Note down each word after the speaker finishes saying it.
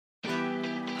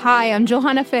Hi, I'm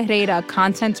Johanna Ferreira,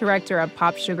 content director at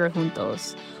Pop Sugar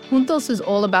Juntos. Juntos is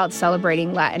all about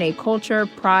celebrating Latinx culture,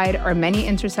 pride, our many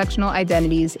intersectional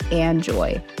identities, and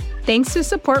joy. Thanks to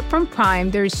support from Prime,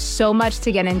 there's so much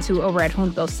to get into over at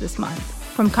Juntos this month.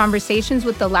 From conversations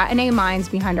with the Latinx minds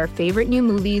behind our favorite new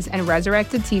movies and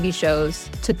resurrected TV shows,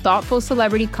 to thoughtful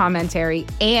celebrity commentary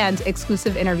and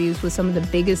exclusive interviews with some of the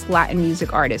biggest Latin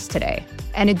music artists today.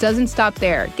 And it doesn't stop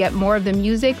there. Get more of the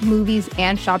music, movies,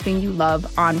 and shopping you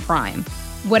love on Prime.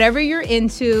 Whatever you're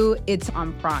into, it's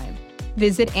on Prime.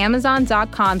 Visit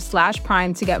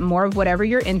Amazon.com/Prime to get more of whatever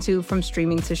you're into, from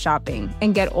streaming to shopping.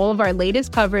 And get all of our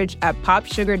latest coverage at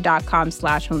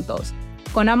popsugar.com/juntos.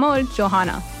 Con amor,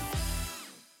 Johanna.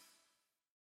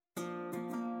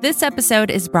 This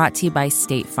episode is brought to you by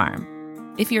State Farm.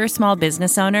 If you're a small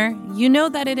business owner, you know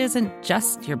that it isn't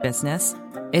just your business,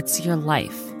 it's your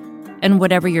life. And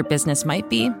whatever your business might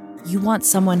be, you want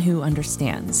someone who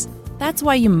understands. That's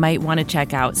why you might want to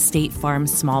check out State Farm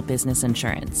Small Business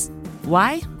Insurance.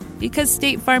 Why? Because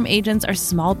State Farm agents are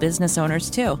small business owners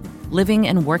too, living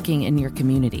and working in your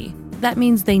community. That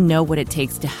means they know what it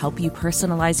takes to help you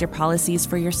personalize your policies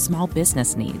for your small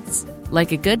business needs.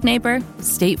 Like a good neighbor,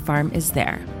 State Farm is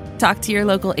there. Talk to your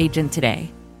local agent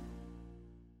today.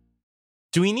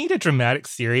 Do we need a dramatic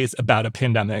series about a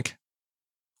pandemic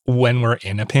when we're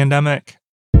in a pandemic?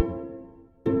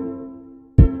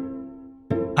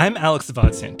 I'm Alex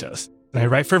Avad Santos, and I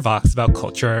write for Vox about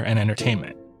culture and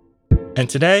entertainment. And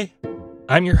today,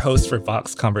 I'm your host for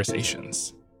Vox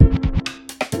Conversations.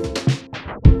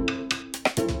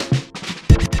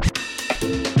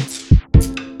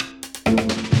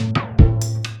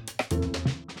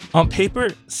 On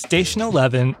paper, Station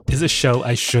 11 is a show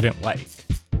I shouldn't like.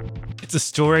 It's a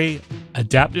story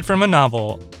adapted from a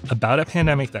novel about a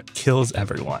pandemic that kills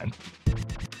everyone.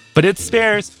 But it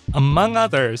spares, among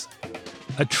others,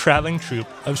 a traveling troupe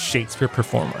of Shakespeare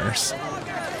performers.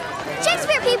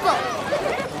 Shakespeare people!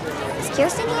 Is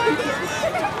Kirsten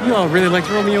here? You all really liked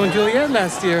Romeo and Juliet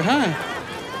last year, huh?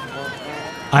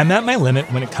 I'm at my limit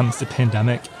when it comes to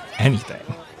pandemic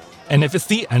anything. And if it's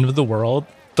the end of the world,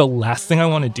 the last thing I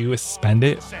want to do is spend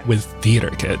it with theater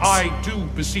kids. I do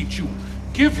beseech you,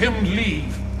 give him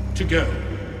leave to go.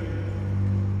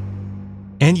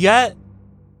 And yet,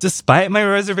 despite my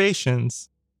reservations,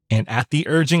 and at the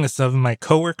urging of some of my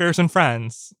coworkers and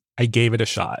friends, I gave it a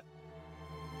shot.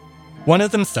 One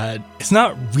of them said, it's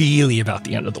not really about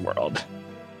the end of the world.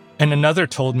 And another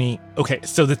told me, okay,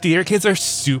 so the theater kids are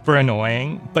super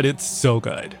annoying, but it's so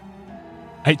good.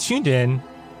 I tuned in,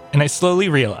 and I slowly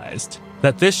realized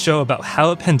that this show about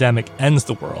how a pandemic ends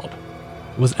the world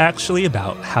was actually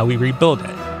about how we rebuild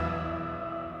it.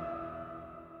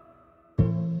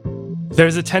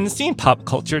 There's a tendency in pop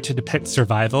culture to depict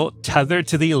survival tethered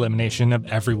to the elimination of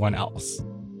everyone else,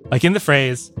 like in the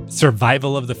phrase,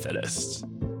 survival of the fittest,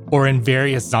 or in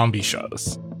various zombie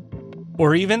shows,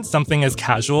 or even something as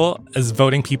casual as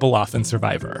voting people off in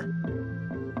Survivor.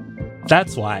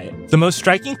 That's why the most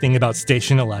striking thing about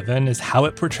Station 11 is how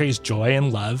it portrays joy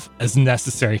and love as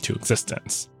necessary to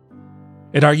existence.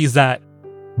 It argues that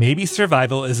maybe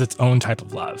survival is its own type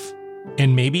of love,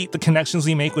 and maybe the connections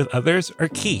we make with others are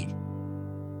key,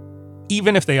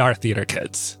 even if they are theater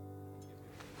kids.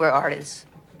 We're artists.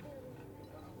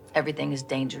 Everything is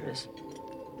dangerous.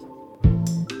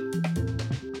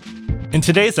 In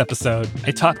today's episode,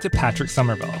 I talked to Patrick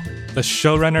Somerville, the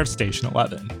showrunner of Station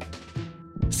 11.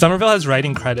 Somerville has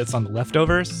writing credits on The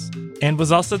Leftovers and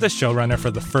was also the showrunner for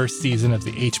the first season of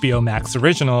the HBO Max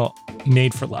original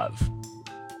Made for Love.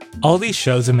 All these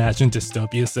shows imagine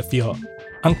dystopias that feel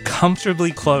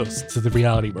uncomfortably close to the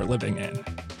reality we're living in.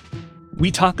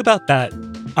 We talk about that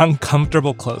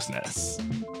uncomfortable closeness,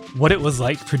 what it was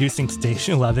like producing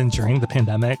Station 11 during the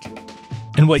pandemic,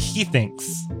 and what he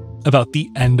thinks about the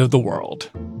end of the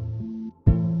world.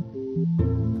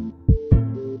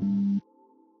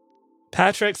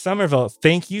 Patrick Somerville,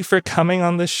 thank you for coming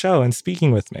on this show and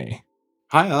speaking with me.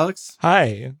 Hi, Alex.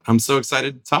 Hi. I'm so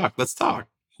excited to talk. Let's talk.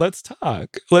 Let's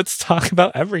talk. Let's talk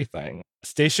about everything.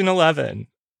 Station 11,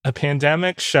 a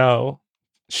pandemic show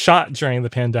shot during the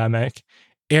pandemic,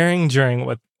 airing during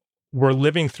what we're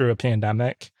living through a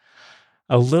pandemic.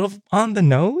 A little on the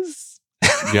nose?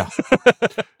 Yeah.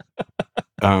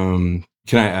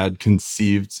 Can I add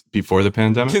conceived before the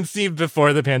pandemic? Conceived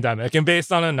before the pandemic and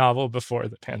based on a novel before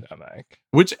the pandemic.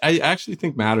 Which I actually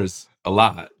think matters a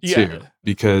lot, Yeah. too.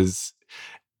 Because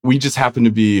we just happen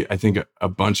to be, I think, a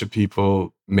bunch of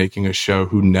people making a show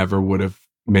who never would have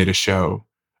made a show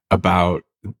about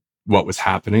what was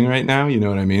happening right now. You know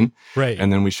what I mean? Right.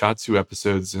 And then we shot 2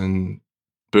 episodes and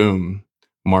boom,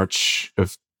 March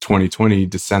of 2020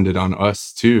 descended on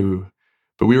us too.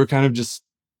 But we were kind of just,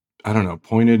 I don't know,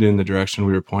 pointed in the direction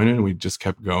we were pointed, and we just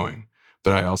kept going.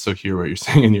 But I also hear what you're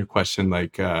saying in your question,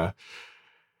 like,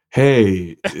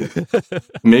 hey,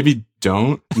 maybe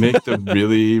don't make the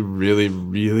really, really,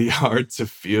 really hard to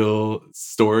feel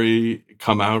story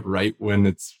come out right when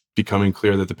it's becoming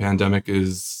clear that the pandemic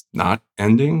is not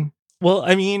ending. Well,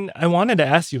 I mean, I wanted to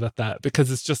ask you about that because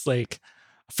it's just like,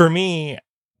 for me,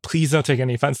 please don't take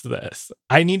any offense to this.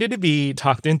 I needed to be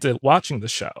talked into watching the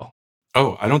show.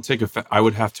 Oh, I don't take offense. I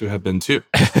would have to have been too.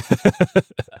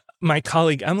 My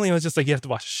colleague Emily was just like, you have to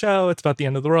watch the show. It's about the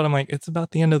end of the world. I'm like, it's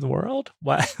about the end of the world?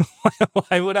 Why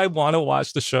would I want to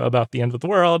watch the show about the end of the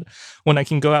world when I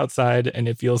can go outside and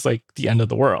it feels like the end of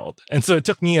the world? And so it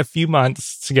took me a few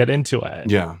months to get into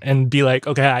it. Yeah. And be like,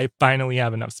 okay, I finally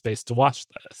have enough space to watch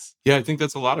this. Yeah, I think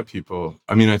that's a lot of people.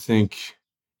 I mean, I think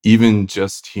even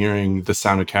just hearing the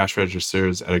sound of cash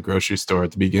registers at a grocery store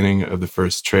at the beginning of the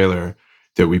first trailer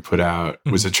that we put out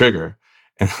was a trigger.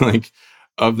 And like,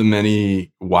 of the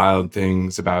many wild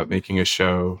things about making a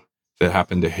show that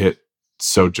happened to hit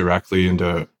so directly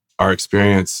into our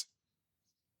experience,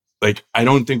 like, I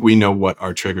don't think we know what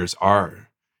our triggers are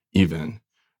even.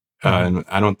 And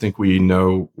I don't think we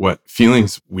know what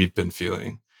feelings we've been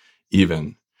feeling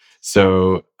even.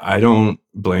 So I don't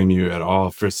blame you at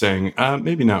all for saying,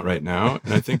 maybe not right now.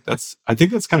 And I think that's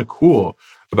kind of cool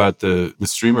about the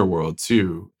streamer world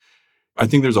too. I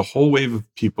think there's a whole wave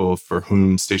of people for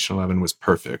whom Station 11 was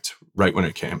perfect right when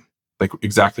it came, like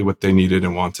exactly what they needed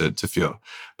and wanted to feel.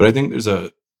 But I think there's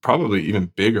a probably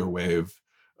even bigger wave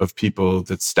of people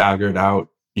that staggered out,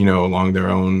 along their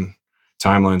own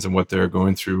timelines and what they're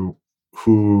going through,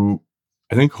 who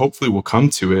I think hopefully will come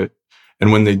to it.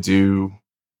 And when they do,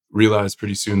 realize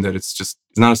pretty soon that it's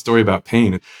not a story about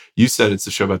pain. You said it's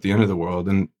a show about the end of the world.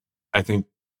 And I think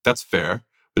that's fair,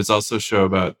 but it's also a show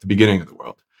about the beginning of the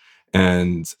world.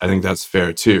 And I think that's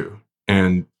fair too.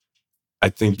 And I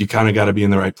think you kind of got to be in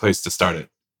the right place to start it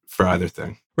for either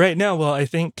thing. Right. No, well, I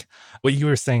think what you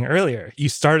were saying earlier, you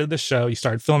started the show, you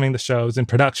started filming the shows in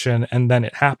production, and then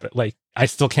it happened. Like, I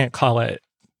still can't call it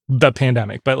the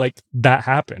pandemic, but like that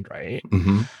happened, right?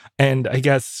 Mm-hmm. And I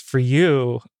guess for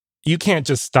you, you can't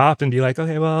just stop and be like,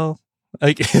 okay, well,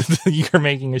 like you're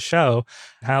making a show.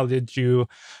 How did you,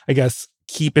 I guess,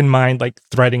 keep in mind like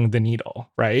threading the needle,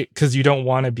 right? Because you don't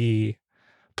want to be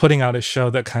putting out a show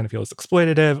that kind of feels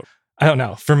exploitative. I don't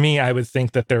know. For me, I would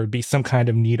think that there would be some kind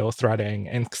of needle threading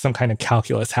and some kind of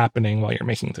calculus happening while you're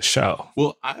making the show.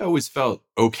 Well, I always felt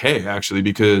okay, actually,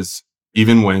 because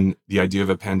even when the idea of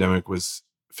a pandemic was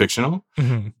fictional,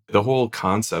 the whole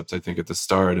concept, I think at the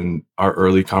start and our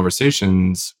early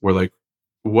conversations were like,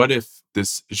 what if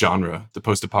this genre, the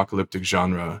post-apocalyptic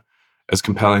genre, as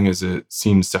compelling as it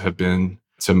seems to have been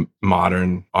to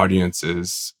modern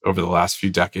audiences over the last few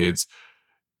decades,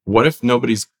 what if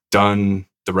nobody's done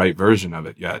the right version of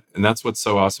it yet? And that's what's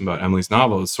so awesome about Emily's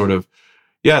novel is sort of,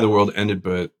 yeah, the world ended,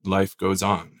 but life goes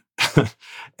on.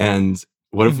 And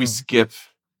what if we skip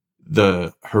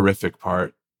the horrific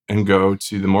part and go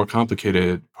to the more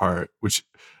complicated part, which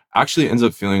actually ends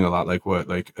up feeling a lot like what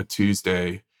like a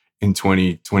Tuesday in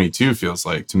 2022 feels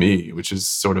like to me, which is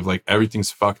sort of like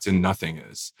everything's fucked and nothing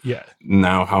is. Yeah.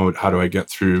 Now, how do I get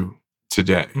through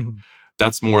today?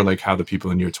 That's more like how the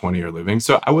people in year 20 are living.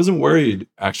 So I wasn't worried,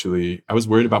 actually. I was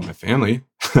worried about my family.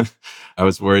 I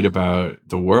was worried about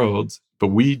the world, but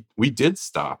we did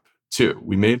stop too.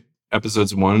 We made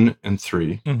episodes 1 and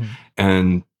 3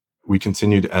 and we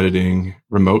continued editing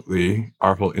remotely.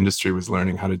 Our whole industry was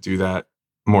learning how to do that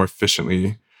more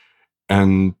efficiently.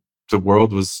 And the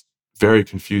world was very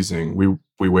confusing.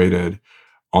 We waited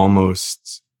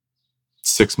almost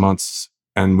 6 months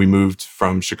and we moved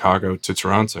from Chicago to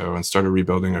Toronto and started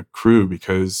rebuilding a crew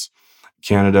because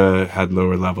Canada had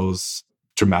lower levels,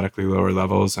 dramatically lower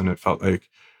levels. And it felt like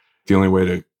the only way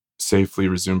to safely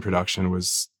resume production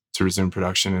was to resume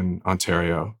production in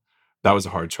Ontario. That was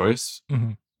a hard choice.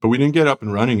 But we didn't get up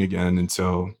and running again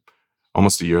until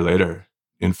almost a year later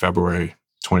in February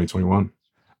 2021.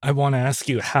 I want to ask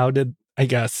you, how did, I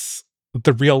guess,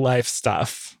 the real life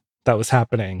stuff that was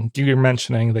happening, you were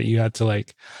mentioning that you had to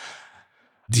like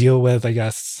deal with, I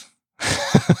guess,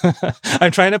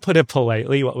 I'm trying to put it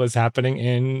politely, what was happening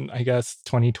in, I guess,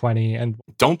 2020. And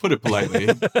don't put it politely.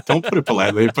 Don't put it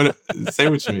politely. Say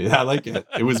what you mean. I like it.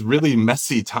 It was really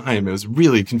messy time. It was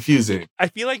really confusing. I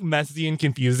feel like messy and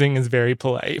confusing is very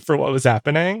polite for what was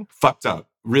happening. Fucked up.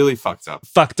 Really fucked up.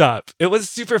 Fucked up. It was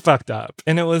super fucked up.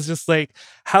 And it was just like,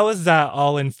 how is that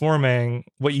all informing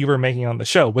what you were making on the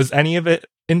show? Was any of it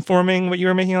informing what you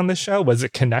were making on this show? Was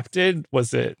it connected?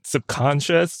 Was it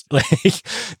subconscious? Like,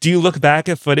 do you look back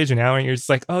at footage now and you're just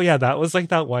like, oh yeah, that was like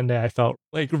that one day I felt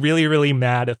like really, really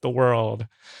mad at the world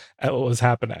at what was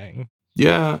happening.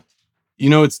 Yeah. You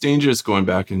know, it's dangerous going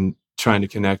back and trying to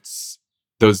connect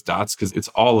those dots because it's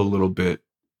all a little bit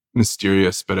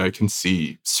mysterious, but I can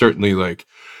see certainly like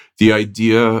the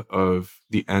idea of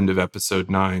the end of episode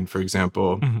 9, for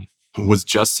example, was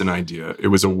just an idea. It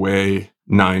was a way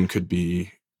 9 could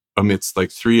be amidst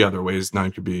like 3 other ways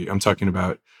 9 could be. I'm talking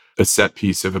about a set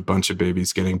piece of a bunch of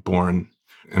babies getting born.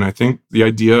 And I think the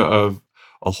idea of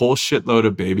a whole shitload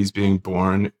of babies being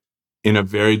born in a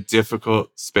very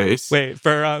difficult space. Wait,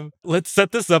 let's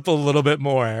set this up a little bit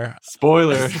more.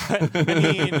 Spoiler.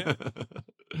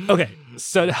 Okay,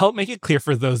 so to help make it clear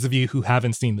for those of you who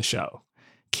haven't seen the show,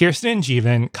 Kirsten and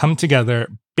Jeevan come together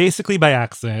basically by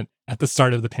accident at the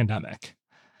start of the pandemic.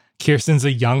 Kirsten's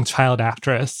a young child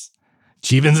actress.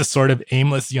 Jeevan's a sort of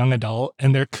aimless young adult,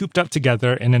 and they're cooped up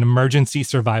together in an emergency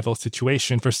survival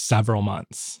situation for several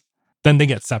months. Then they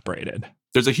get separated.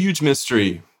 There's a huge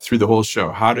mystery through the whole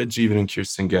show. How did Jeevan and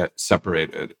Kirsten get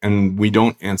separated? And we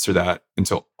don't answer that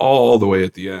until all the way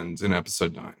at the end in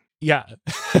episode 9. Yeah.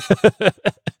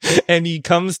 And he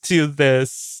comes to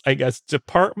this, I guess,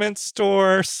 department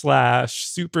store /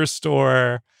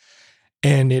 superstore.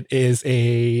 And it is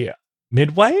a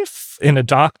midwife and a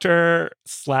doctor /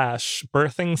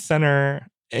 birthing center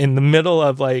in the middle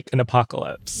of like an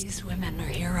apocalypse. These women are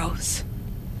heroes.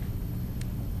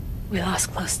 We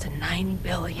lost close to 9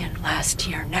 billion last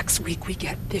year. Next week we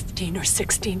get 15 or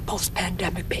 16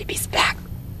 post-pandemic babies back.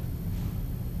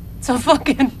 It's a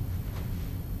fucking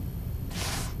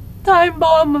time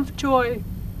bomb of joy.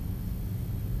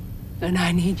 And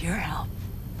I need your help.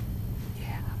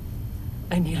 Yeah.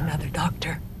 I need another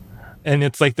doctor. And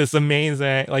it's like this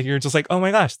amazing, like you're just like, oh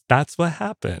my gosh, that's what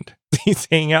happened. He's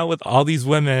hanging out with all these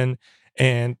women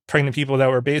and pregnant people that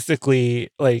were basically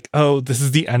like, oh, this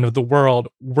is the end of the world.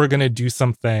 We're going to do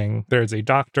something. There's a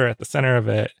doctor at the center of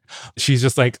it. She's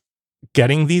just like,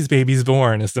 getting these babies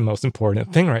born is the most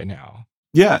important thing right now.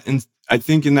 Yeah. And I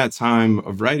think in that time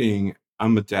of writing,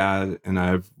 I'm a dad and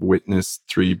I've witnessed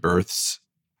 3 births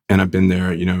and I've been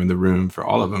there, you know, in the room for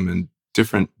all of them in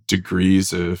different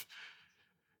degrees of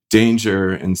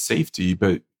danger and safety.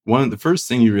 But one of the first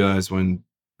thing you realize when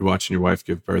you're watching your wife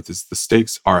give birth is the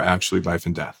stakes are actually life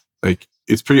and death. Like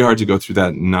it's pretty hard to go through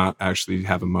that and not actually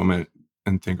have a moment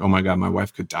and think, oh my God, my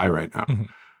wife could die right now.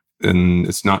 And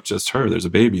it's not just her, there's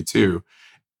a baby too.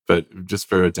 But just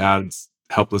for a dad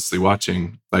helplessly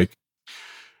watching, like,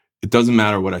 it doesn't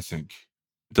matter what I think.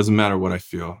 It doesn't matter what I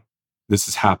feel. This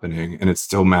is happening and it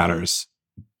still matters,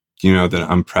 you know, that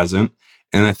I'm present.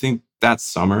 And I think that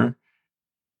summer,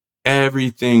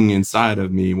 everything inside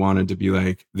of me wanted to be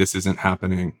like, this isn't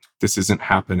happening. This isn't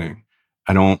happening.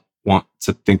 I don't want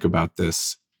to think about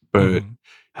this. But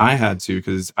I had to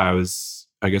because I was,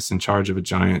 I guess, in charge of a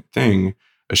giant thing,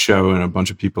 a show and a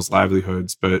bunch of people's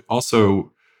livelihoods. But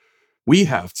also we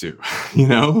have to, you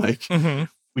know, like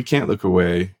we can't look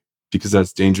away because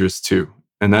that's dangerous too.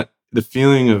 And that the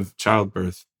feeling of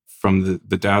childbirth from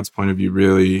the dad's point of view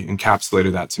really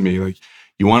encapsulated that to me. Like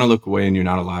you want to look away and you're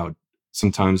not allowed.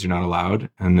 Sometimes you're not allowed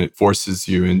and it forces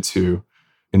you into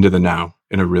the now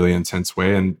in a really intense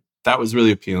way. And that was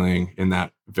really appealing in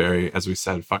that very, as we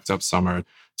said, fucked up summer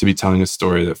to be telling a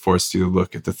story that forced you to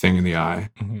look at the thing in the eye.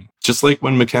 Just like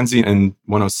when Mackenzie in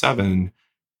 107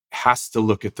 has to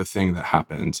look at the thing that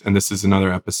happened. And this is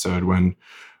another episode when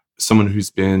someone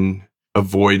who's been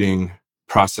avoiding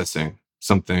processing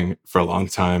something for a long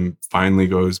time finally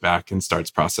goes back and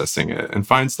starts processing it and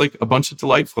finds like a bunch of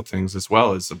delightful things as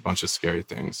well as a bunch of scary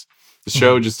things. The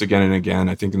show just again and again,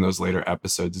 I think in those later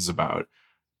episodes is about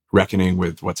reckoning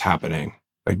with what's happening,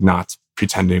 like not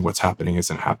pretending what's happening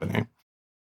isn't happening.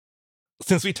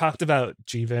 Since we talked about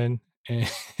Jeevan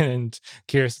and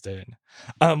Kirsten,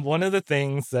 one of the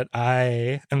things that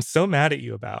I am so mad at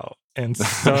you about, and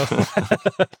so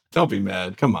don't be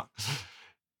mad, come on.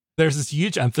 There's this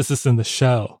huge emphasis in the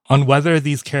show on whether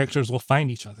these characters will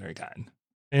find each other again.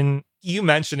 And you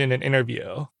mentioned in an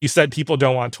interview, you said people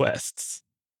don't want twists.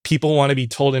 People want to be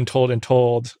told and told and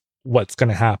told what's going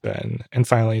to happen. And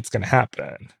finally, it's going to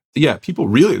happen. Yeah, people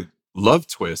really love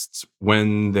twists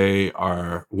when they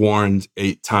are warned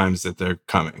 8 times that they're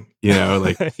coming, you know,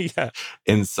 like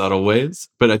in subtle ways.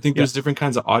 But I think there's different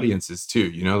kinds of audiences too,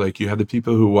 you know, like you have the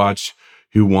people who watch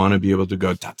who want to be able to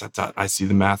go, dot, dot, dot, I see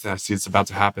the math, I see it's about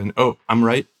to happen. Oh, I'm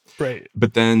right. Right.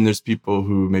 But then there's people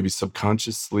who maybe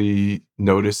subconsciously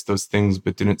noticed those things,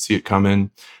 but didn't see it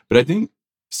coming. But I think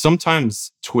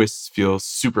sometimes twists feel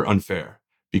super unfair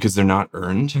because they're not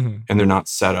earned and they're not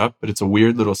set up, but it's a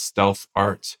weird little stealth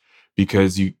art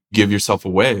because you give yourself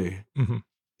away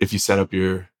if you set up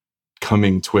your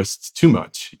coming twists too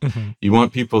much. You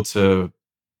want people to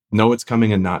know it's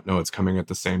coming and not know it's coming at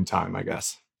the same time, I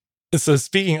guess. So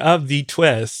speaking of the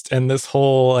twist and this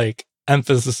whole like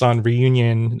emphasis on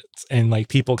reunion and like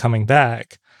people coming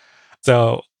back.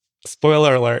 So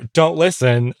spoiler alert, don't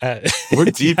listen. We're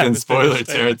deep in spoiler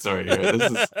territory here.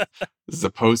 This is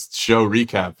a post-show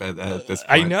recap at this point.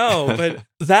 I know, but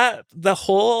the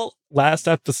whole last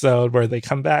episode where they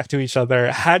come back to each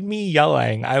other had me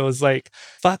yelling. I was like,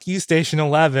 fuck you, Station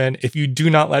 11, if you do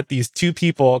not let these two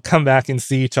people come back and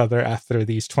see each other after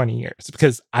these 20 years.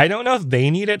 Because I don't know if they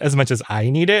need it as much as I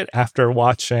need it after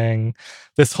watching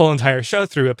this whole entire show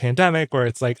through a pandemic where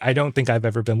it's like, I don't think I've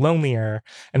ever been lonelier.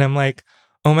 And I'm like,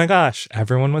 oh my gosh,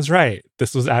 everyone was right.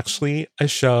 This was actually a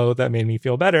show that made me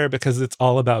feel better because it's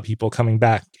all about people coming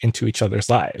back into each other's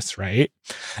lives, right?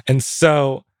 And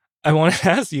so I want to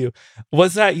ask you,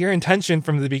 was that your intention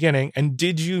from the beginning? And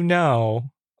did you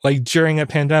know, like during a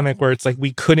pandemic where it's like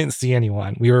we couldn't see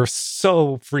anyone, we were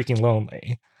so freaking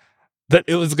lonely, that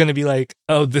it was going to be like,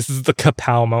 oh, this is the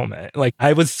kapow moment. Like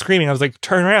I was screaming, I was like,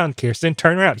 turn around, Kirsten,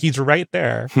 turn around. He's right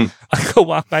there. I go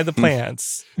walk by the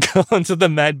plants, go into the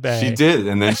med bay. She did.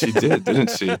 And then she did, didn't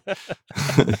she?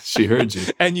 She heard you.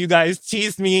 And you guys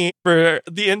teased me for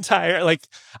the entire, like,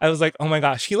 I was like, oh my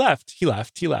gosh, he left.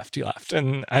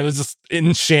 And I was just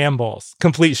in shambles,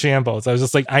 complete shambles. I was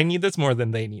just like, I need this more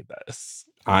than they need this.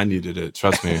 I needed it.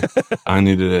 Trust me. I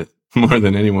needed it more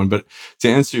than anyone. But to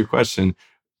answer your question,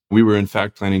 we were in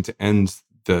fact planning to end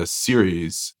the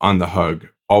series on the hug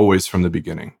always from the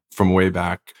beginning, from way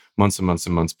back months and months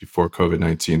and months before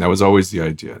COVID-19. That was always the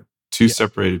idea. Two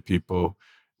separated people.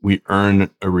 We earn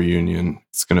a reunion.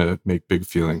 It's going to make big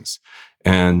feelings.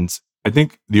 And I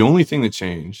think the only thing that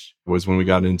changed was when we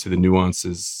got into the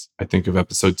nuances, I think, of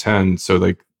episode 10. So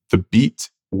like the beat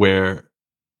where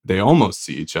they almost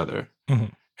see each other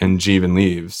and Jeevan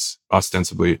leaves,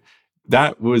 ostensibly,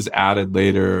 that was added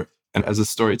later. And as a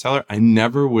storyteller, I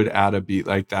never would add a beat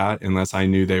like that unless I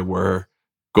knew they were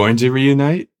going to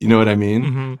reunite. You know what I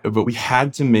mean? But we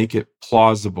had to make it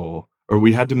plausible, or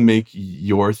we had to make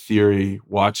your theory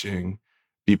watching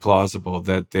be plausible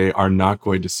that they are not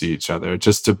going to see each other,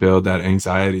 just to build that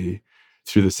anxiety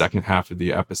through the second half of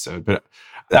the episode. But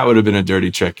that would have been a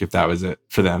dirty trick if that was it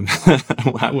for them.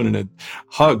 I wouldn't have.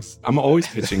 Hugs. I'm always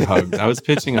pitching hugs. I was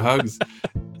pitching hugs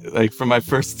like for my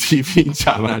first TV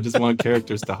job, and I just want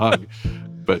characters to hug.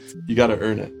 But you got to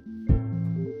earn it.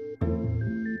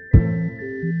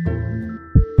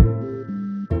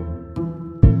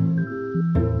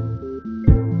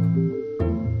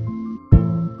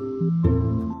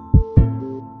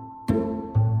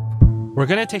 We're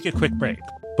going to take a quick break,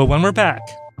 but when we're back,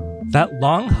 that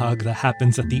long hug that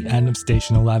happens at the end of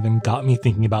Station 11 got me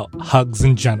thinking about hugs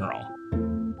in general,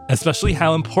 especially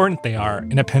how important they are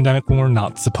in a pandemic when we're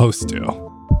not supposed to.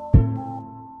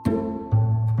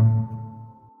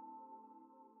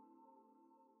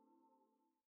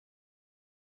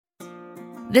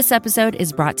 This episode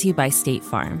is brought to you by State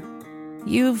Farm.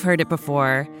 You've heard it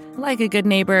before. Like a good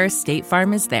neighbor, State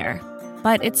Farm is there.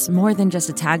 But it's more than just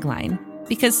a tagline.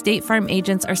 Because State Farm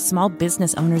agents are small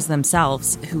business owners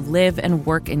themselves who live and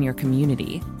work in your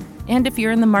community. And if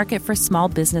you're in the market for small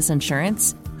business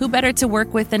insurance, who better to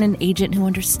work with than an agent who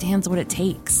understands what it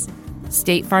takes?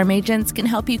 State Farm agents can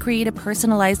help you create a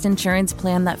personalized insurance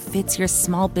plan that fits your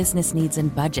small business needs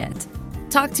and budget.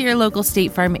 Talk to your local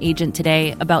State Farm agent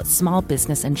today about small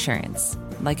business insurance.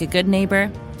 Like a good neighbor,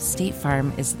 State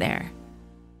Farm is there.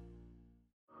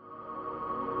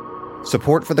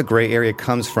 Support for the gray area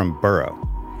comes from Burrow.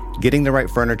 Getting the right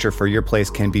furniture for your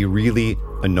place can be really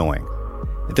annoying.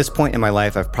 At this point in my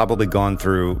life, I've probably gone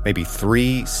through maybe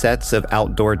 3 sets of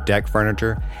outdoor deck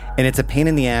furniture, and it's a pain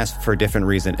in the ass for a different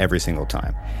reason every single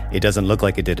time. It doesn't look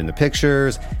like it did in the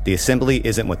pictures, the assembly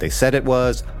isn't what they said it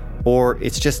was, or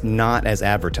it's just not as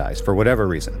advertised for whatever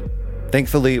reason.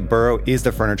 Thankfully, Burrow is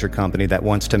the furniture company that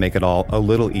wants to make it all a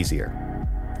little easier.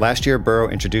 Last year, Burrow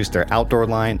introduced their outdoor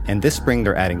line, and this spring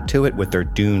they're adding to it with their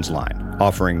Dunes line,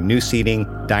 offering new seating,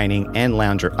 dining, and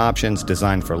lounger options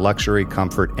designed for luxury,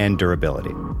 comfort, and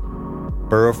durability.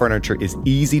 Burrow furniture is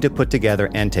easy to put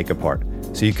together and take apart,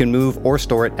 so you can move or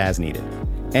store it as needed.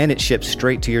 And it ships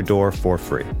straight to your door for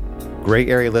free. Gray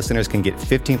Area listeners can get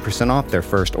 15% off their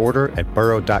first order at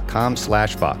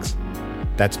burrow.com/Vox.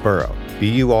 That's Burrow,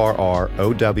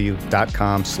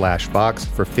 BURROW.com/Vox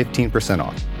for 15%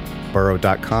 off.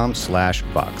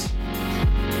 burrow.com/Vox.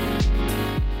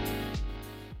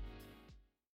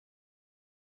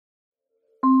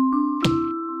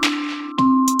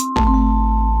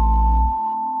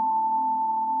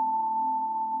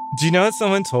 Do you know what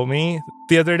someone told me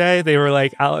the other day? They were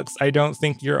like, Alex, I don't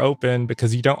think you're open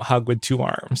because you don't hug with 2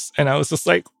 arms. And I was just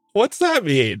like, what's that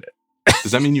mean?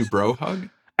 Does that mean you bro hug?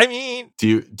 I mean,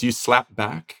 do you slap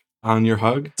back on your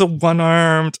hug? It's a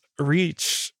 1-armed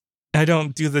reach. I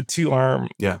don't do the 2-arm.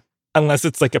 Yeah. Unless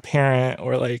it's like a parent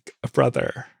or like a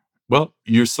brother. Well,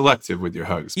 you're selective with your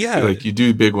hugs. Yeah. Like you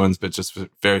do big ones, but just for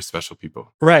very special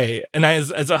people. Right. And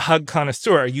as a hug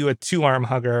connoisseur, are you a 2-arm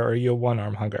hugger or are you a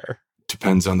 1-arm hugger?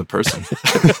 Depends on the person.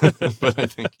 But I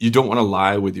think you don't want to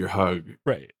lie with your hug.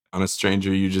 Right. On a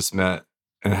stranger you just met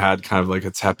and had kind of like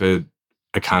a tepid,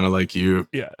 I kind of like you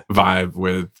vibe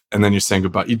with, and then you're saying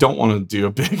goodbye. You don't want to do a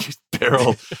big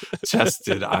barrel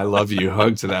chested I love you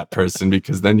hug to that person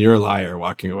because then you're a liar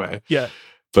walking away. Yeah.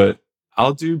 But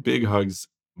I'll do big hugs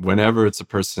whenever it's a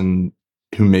person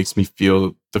who makes me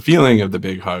feel the feeling of the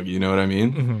big hug. You know what I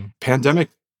mean? Mm-hmm.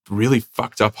 Pandemic really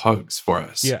fucked up hugs for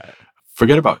us. Yeah.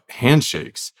 Forget about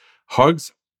handshakes.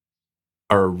 Hugs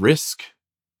are a risk.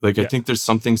 Like, I think there's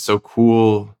something so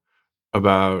cool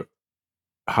about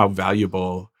how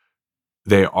valuable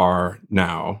they are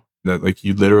now that like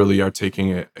you literally are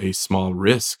taking a small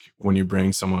risk when you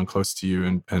bring someone close to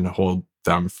you and hold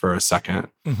them for a second.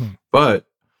 Mm-hmm. But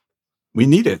we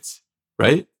need it,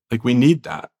 right? Like we need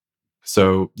that.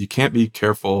 So you can't be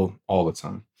careful all the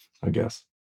time, I guess.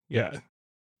 Yeah.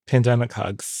 Pandemic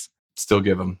hugs. Still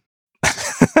give them.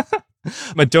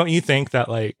 But don't you think that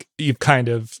like you've kind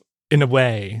of, in a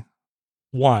way,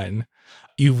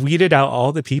 you've weeded out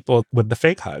all the people with the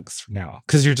fake hugs now?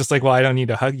 Because you're just like, well, I don't need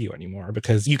to hug you anymore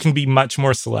because you can be much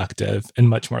more selective and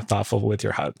much more thoughtful with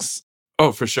your hugs.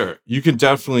 Oh, for sure. You can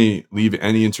definitely leave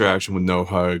any interaction with no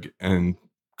hug and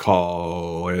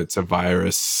call it a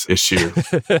virus issue.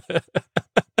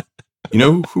 You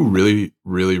know who really,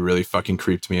 really, really fucking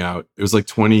creeped me out? It was like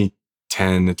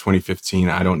 2010 to 2015.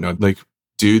 I don't know. Like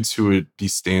dudes who would be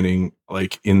standing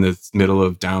like in the middle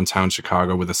of downtown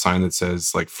Chicago with a sign that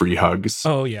says like free hugs.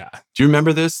 Oh, yeah. Do you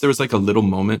remember this? There was like a little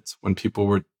moment when people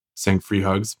were saying free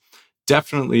hugs.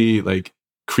 Definitely like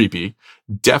creepy,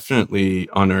 definitely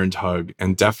unearned hug,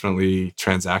 and definitely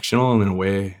transactional in a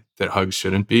way that hugs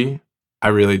shouldn't be. I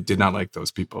really did not like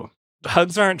those people.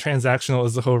 Hugs aren't transactional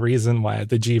is the whole reason why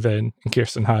the Jeevan and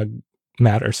Kirsten hug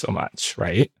matter so much,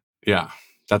 right? Yeah,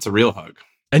 that's a real hug.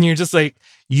 And you're just like,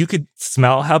 you could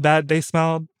smell how bad they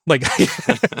smelled. Like,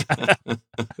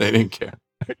 they didn't care.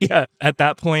 Yeah. At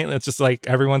that point, it's just like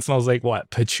everyone smells like what?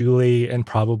 Patchouli and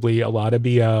probably a lot of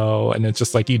BO. And it's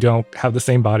just like you don't have the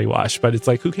same body wash. But it's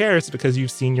like, who cares? Because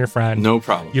you've seen your friend. No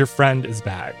problem. Your friend is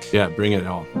back. Yeah, bring it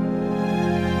on.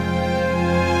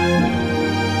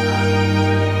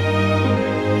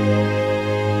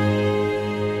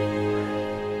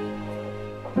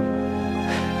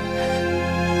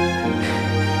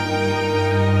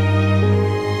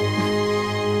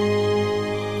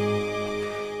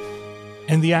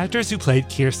 And the actors who played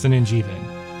Kirsten and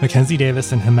Jeevan, Mackenzie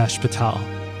Davis and Himesh Patel,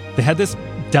 they had this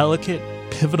delicate,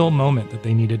 pivotal moment that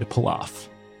they needed to pull off.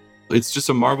 It's just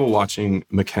a marvel watching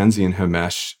Mackenzie and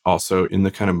Himesh also in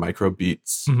the kind of micro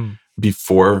beats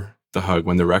before the hug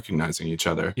when they're recognizing each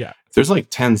other. Yeah. There's like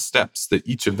 10 steps that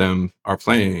each of them are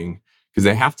playing because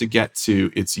they have to get to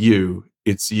it's you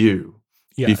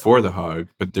before the hug,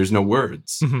 but there's no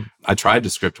words. Mm-hmm. I tried to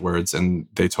script words and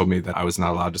they told me that I was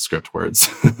not allowed to script words.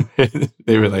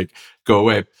 They were like, go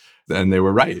away. And they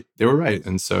were right.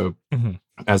 And so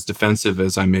as defensive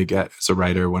as I may get as a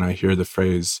writer when I hear the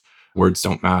phrase words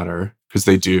don't matter, because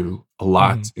they do a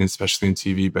lot, especially in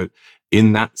TV, but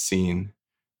in that scene,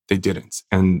 they didn't.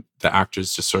 And the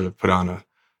actors just sort of put on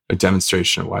a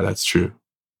demonstration of why that's true.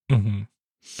 Mm-hmm.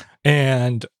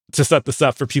 And to set this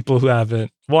up for people who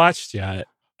haven't watched yet,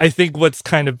 I think what's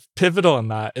kind of pivotal in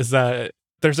that is that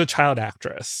there's a child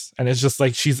actress and it's just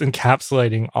like she's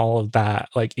encapsulating all of that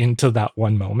like into that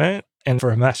one moment. And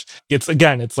for Himesh,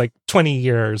 it's like 20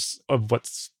 years of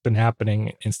what's been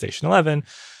happening in Station 11.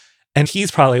 And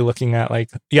he's probably looking at like,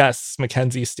 yes,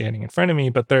 Mackenzie's standing in front of me,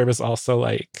 but there was also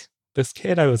like this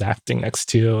kid I was acting next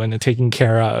to and taking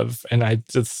care of. And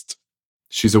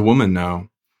she's a woman now.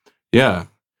 Yeah.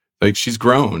 Like she's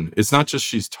grown. It's not just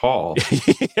she's tall.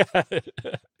 Yeah.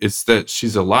 It's that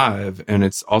she's alive, and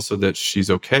it's also that she's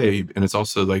okay, and it's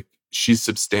also like she's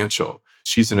substantial.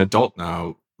 She's an adult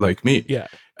now, like me. Yeah.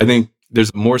 I think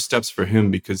there's more steps for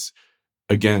him because,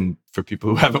 again, for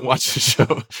people who haven't watched the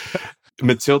show,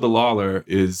 Matilda Lawler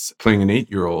is playing an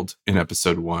 8-year-old in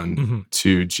episode 1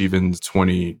 to Jeevan's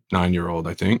 29-year-old,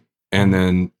 I think. And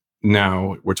then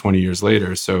now we're 20 years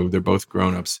later, so they're both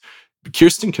grown-ups.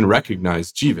 Kirsten can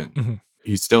recognize Jeevan.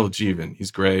 He's still Jeevan. He's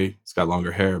gray. He's got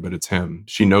longer hair, but it's him.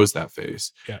 She knows that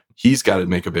face. Yeah. He's got to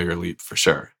make a bigger leap for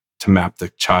sure to map the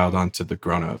child onto the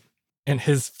grown-up. And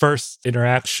his first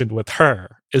interaction with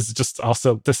her is just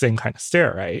also the same kind of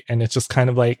stare, right? And it's just kind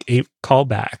of like a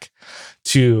callback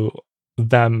to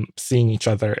them seeing each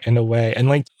other in a way. And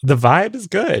like the vibe is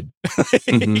good.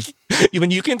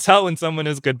 When you can tell when someone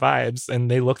is good vibes, and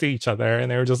they looked at each other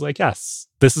and they were just like, yes,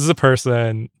 this is a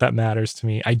person that matters to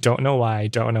me. I don't know why. I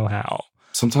don't know how.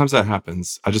 Sometimes that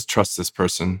happens. I just trust this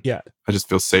person. Yeah. I just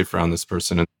feel safe around this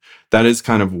person. And that is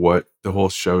kind of what the whole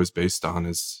show is based on,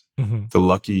 is the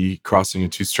lucky crossing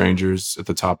of two strangers at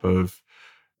the top of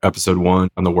episode 1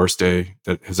 on the worst day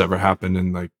that has ever happened.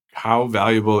 And like, how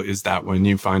valuable is that when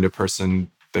you find a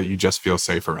person that you just feel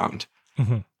safe around?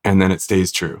 And then it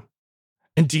stays true.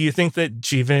 And do you think that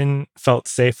Jeevan felt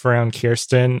safe around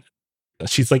Kirsten?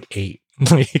 She's like 8.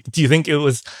 Do you think it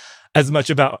was as much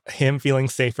about him feeling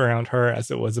safe around her as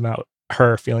it was about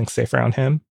her feeling safe around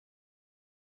him?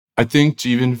 I think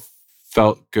Jeevan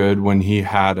felt good when he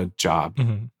had a job.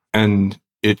 And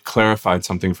it clarified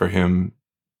something for him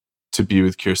to be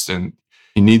with Kirsten.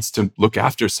 He needs to look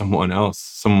after someone else,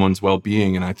 someone's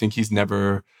well-being. And I think he's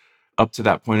never, up to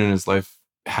that point in his life,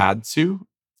 had to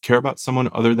care about someone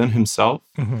other than himself.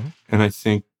 And I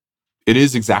think it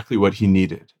is exactly what he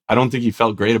needed. I don't think he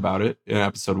felt great about it in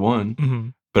episode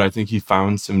 1, but I think he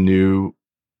found some new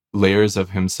layers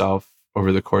of himself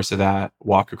over the course of that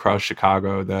walk across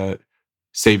Chicago that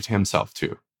saved himself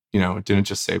too. You know, it didn't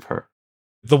just save her.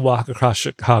 The walk across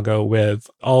Chicago with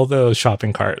all those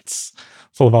shopping carts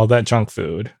full of all that junk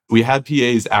food. We had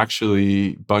PAs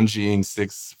actually bungeeing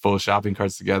 6 full shopping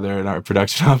carts together in our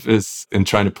production office and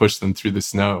trying to push them through the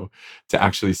snow to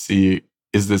actually see,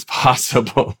 is this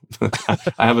possible?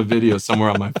 I have a video somewhere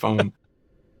on my phone.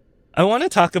 I want to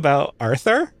talk about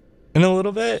Arthur in a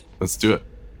little bit. Let's do it.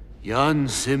 Yon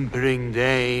simpering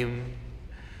dame,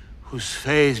 whose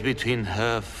face between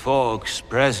her forks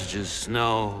presages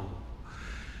snow.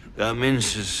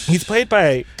 He's played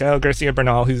by Gael Garcia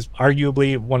Bernal, who's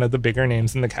arguably one of the bigger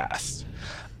names in the cast.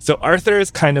 So Arthur is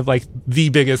kind of like the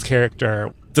biggest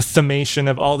character, the summation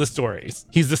of all the stories.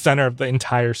 He's the center of the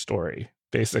entire story,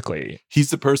 basically.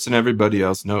 He's the person everybody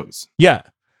else knows. Yeah.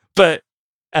 But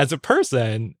as a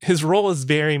person, his role is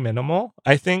very minimal,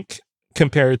 I think,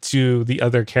 compared to the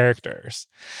other characters.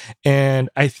 And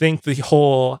I think the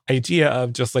whole idea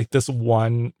of just like this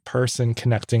one person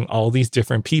connecting all these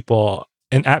different people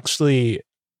and actually,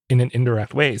 in an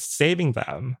indirect way, saving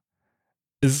them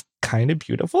is kind of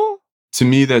beautiful. To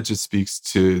me, that just speaks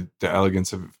to the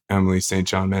elegance of Emily St.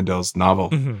 John Mandel's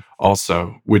novel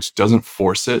also, which doesn't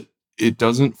force it. It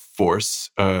doesn't force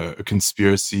a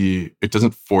conspiracy. It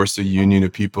doesn't force a union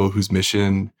of people whose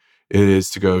mission it is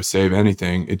to go save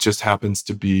anything. It just happens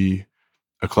to be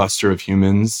a cluster of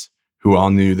humans who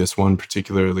all knew this one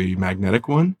particularly magnetic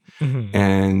one,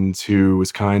 and who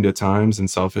was kind at times and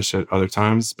selfish at other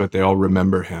times, but they all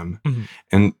remember him.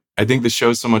 And I think the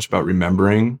show's so much about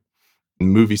remembering.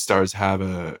 Movie stars have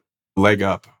a leg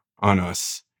up on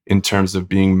us in terms of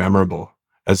being memorable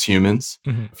as humans.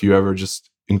 If you ever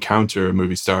just encounter a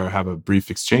movie star, have a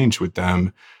brief exchange with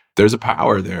them, there's a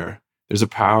power there. There's a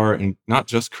power in not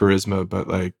just charisma, but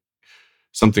like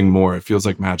something more. It feels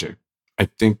like magic. I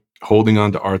think holding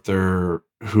on to Arthur,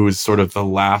 who is sort of the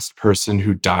last person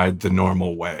who died the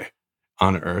normal way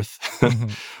on Earth,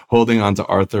 holding on to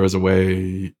Arthur as a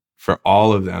way for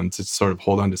all of them to sort of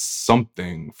hold on to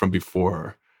something from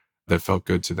before that felt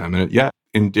good to them. And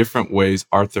in different ways,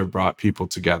 Arthur brought people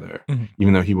together,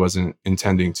 even though he wasn't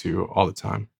intending to all the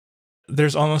time.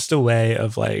 There's almost a way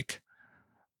of like,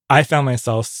 I found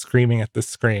myself screaming at the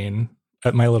screen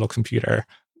at my little computer,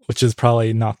 which is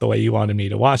probably not the way you wanted me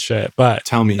to watch it, but...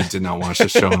 Tell me you did not watch the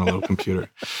show on a little computer.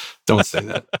 Don't say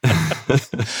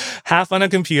that. Half on a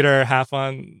computer, half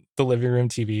on the living room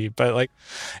TV. But like,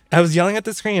 I was yelling at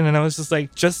the screen and I was just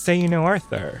like, just say you know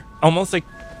Arthur. Almost like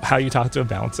how you talk to a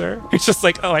bouncer. It's just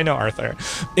like, oh, I know Arthur.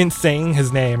 In saying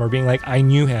his name or being like, I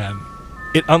knew him,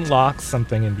 it unlocks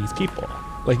something in these people.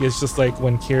 Like, it's just like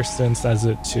when Kirsten says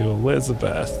it to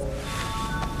Elizabeth.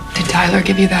 Did Tyler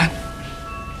give you that?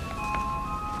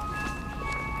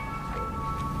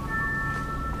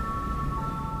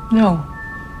 No.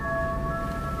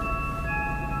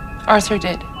 Arthur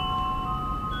did.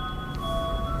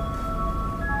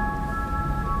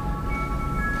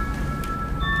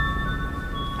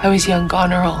 I was young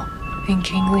Goneril in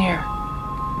King Lear.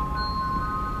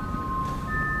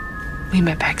 We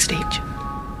met backstage.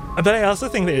 But I also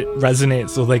think that it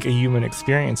resonates with like a human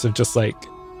experience of just like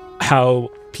how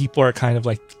people are kind of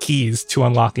like keys to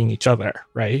unlocking each other,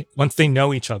 right? Once they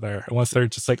know each other, once they're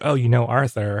just like, oh, you know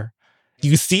Arthur,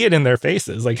 you see it in their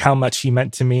faces, like how much he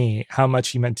meant to me, how much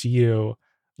he meant to you.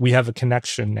 We have a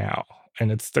connection now.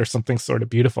 And there's something sort of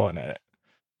beautiful in it.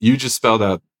 You just spelled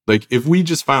out, like, if we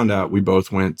just found out we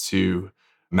both went to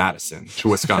Madison, to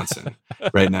Wisconsin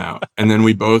right now, and then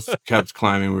we both kept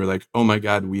climbing, we were like, oh my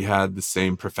God, we had the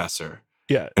same professor.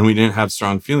 Yeah. And we didn't have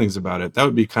strong feelings about it. That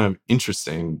would be kind of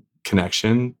interesting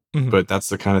connection. But that's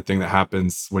the kind of thing that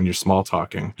happens when you're small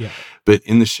talking. Yeah. But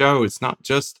in the show, it's not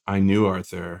just I knew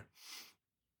Arthur.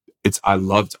 It's I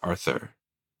loved Arthur,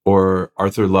 or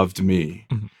Arthur loved me.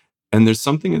 And there's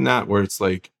something in that where it's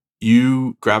like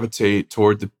you gravitate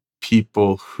toward the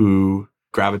people who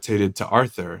gravitated to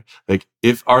Arthur. Like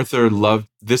if Arthur loved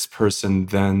this person,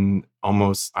 then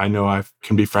almost I know I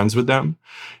can be friends with them.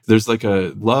 There's like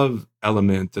a love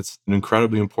element that's an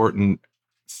incredibly important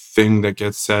thing that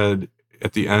gets said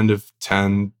at the end of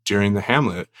 10 during the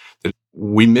Hamlet, that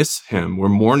we miss him, we're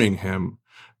mourning him,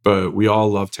 but we all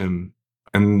loved him.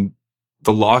 And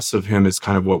the loss of him is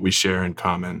kind of what we share in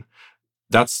common.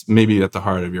 That's maybe at the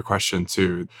heart of your question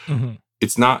too.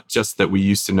 It's not just that we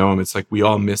used to know him. It's like we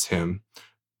all miss him.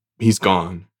 He's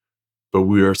gone, but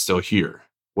we are still here.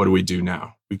 What do we do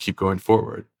now? We keep going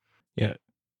forward. Yeah.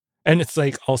 And it's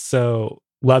like also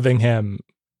loving him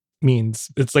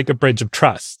means it's like a bridge of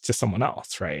trust to someone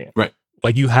else, right? Right.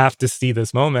 Like you have to see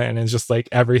this moment and it's just like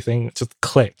everything just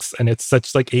clicks. And it's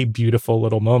such like a beautiful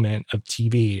little moment of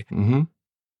TV.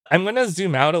 I'm going to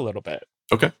zoom out a little bit.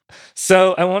 Okay.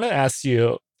 So I want to ask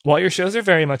you, while your shows are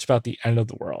very much about the end of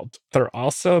the world, they're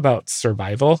also about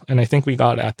survival. And I think we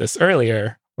got at this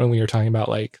earlier when we were talking about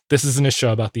like, this isn't a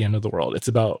show about the end of the world. It's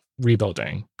about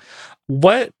rebuilding.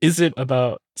 What is it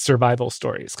about survival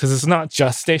stories? Because it's not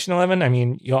just Station 11. I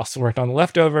mean, you also worked on The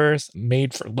Leftovers.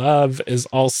 Made for Love is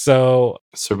also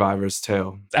Survivor's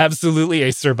Tale. Absolutely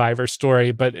a survivor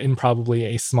story, but in probably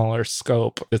a smaller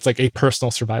scope. It's like a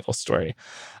personal survival story.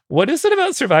 What is it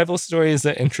about survival stories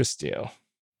that interest you?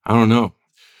 I don't know.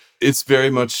 It's very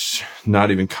much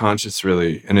not even conscious,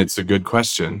 really. And it's a good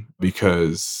question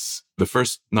because the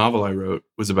first novel I wrote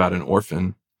was about an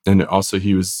orphan. And also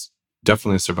he was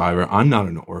definitely a survivor. I'm not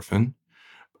an orphan.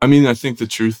 I mean, I think the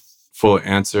truthful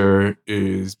answer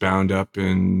is bound up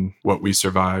in what we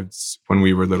survived when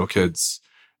we were little kids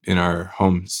in our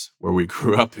homes where we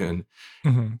grew up in.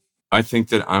 I think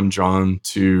that I'm drawn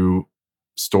to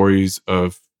stories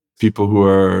of people who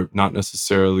are not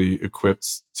necessarily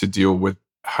equipped to deal with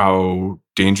how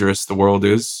dangerous the world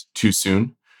is too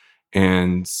soon,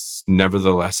 and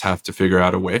nevertheless have to figure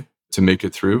out a way to make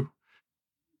it through.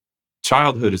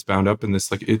 Childhood is bound up in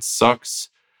this. Like, it sucks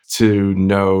to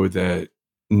know that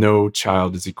no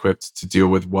child is equipped to deal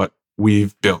with what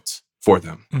we've built for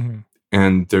them.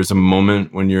 And there's a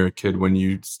moment when you're a kid when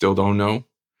you still don't know.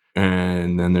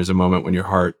 And then there's a moment when your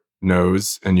heart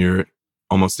knows and you're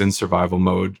almost in survival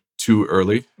mode too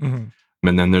early. And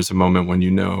then there's a moment when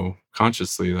you know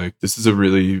consciously, like, this is a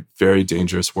really very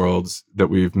dangerous world that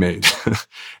we've made.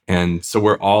 And so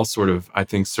we're all sort of, I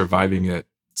think, surviving it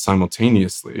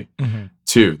simultaneously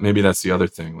too. Maybe that's the other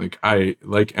thing. Like, I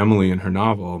like Emily in her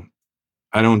novel,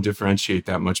 I don't differentiate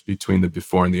that much between the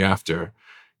before and the after.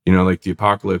 You know, like the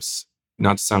apocalypse,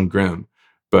 not to sound grim,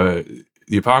 but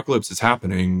the apocalypse is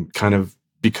happening kind of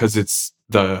because it's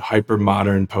the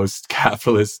hyper-modern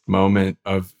post-capitalist moment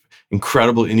of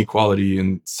incredible inequality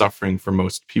and suffering for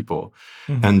most people.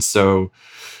 And so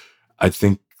I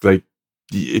think, like,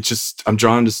 it just, I'm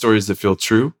drawn to stories that feel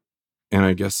true. And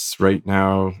I guess right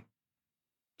now,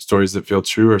 stories that feel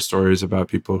true are stories about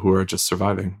people who are just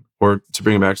surviving. Or to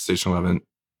bring it back to Station 11,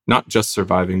 not just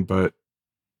surviving, but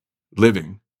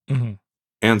living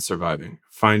and surviving,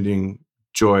 finding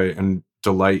joy and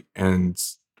delight and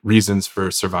reasons for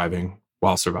surviving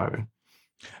while surviving.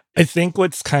 I think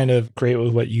what's kind of great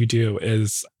with what you do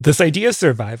is this idea of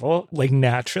survival, like,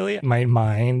 naturally, my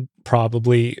mind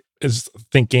probably is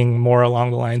thinking more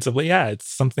along the lines of, like, yeah, it's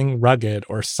something rugged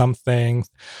or something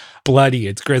bloody,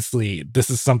 it's grisly. This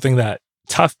is something that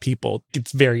tough people,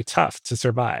 it's very tough to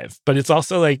survive. But it's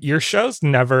also like your show's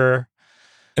never,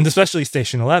 and especially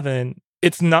Station 11,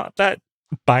 it's not that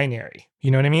binary.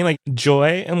 You know what I mean? Like,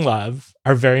 joy and love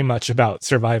are very much about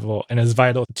survival and as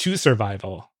vital to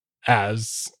survival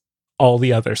as all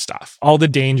the other stuff, all the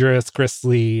dangerous,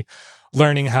 grisly,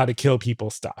 learning how to kill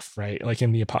people stuff, right? Like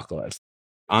in the apocalypse.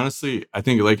 Honestly, I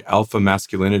think, like, alpha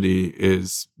masculinity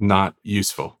is not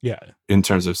useful in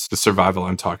terms of the survival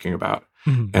I'm talking about.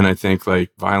 And I think,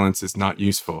 like, violence is not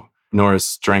useful, nor is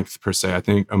strength per se. I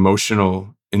think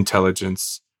emotional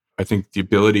intelligence, I think the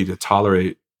ability to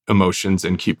tolerate emotions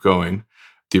and keep going,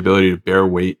 the ability to bear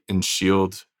weight and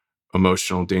shield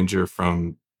emotional danger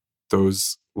from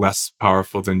those less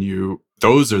powerful than you,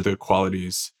 those are the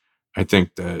qualities I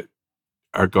think that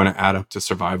are going to add up to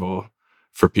survival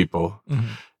for people.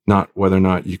 not whether or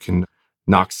not you can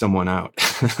knock someone out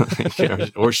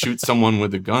or shoot someone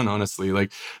with a gun, honestly.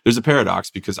 Like, there's a paradox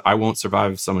because I won't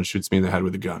survive if someone shoots me in the head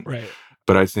with a gun. Right.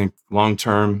 But I think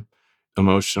long-term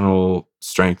emotional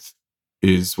strength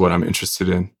is what I'm interested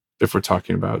in if we're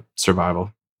talking about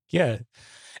survival. Yeah.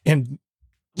 And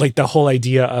like the whole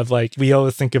idea of like, we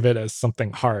always think of it as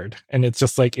something hard, and it's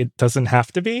just like, it doesn't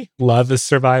have to be. Love is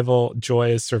survival, joy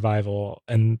is survival,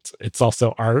 and it's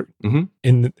also art. Mm-hmm.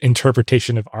 In the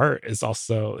interpretation of art is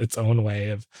also its own way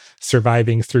of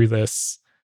surviving through this.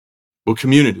 Well,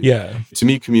 community. Yeah. To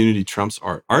me, community trumps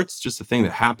art. Art's just a thing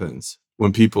that happens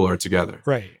when people are together.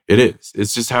 Right. It is.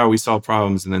 It's just how we solve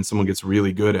problems, and then someone gets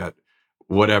really good at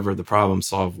whatever the problem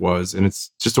solved was. And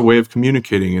it's just a way of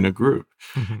communicating in a group.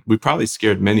 Mm-hmm. We probably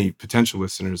scared many potential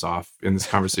listeners off in this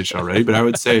conversation already, but I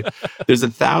would say there's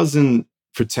 1,000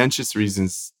 pretentious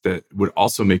reasons that would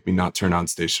also make me not turn on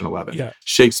Station 11. Yeah.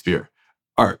 Shakespeare,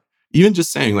 art, even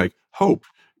just saying like hope,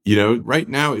 right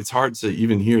now it's hard to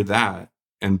even hear that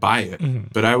and buy it. Mm-hmm.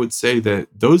 But I would say that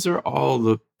those are all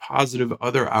the positive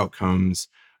other outcomes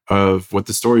of what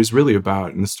the story is really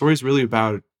about. And the story is really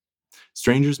about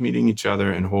strangers meeting each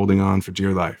other and holding on for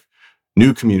dear life,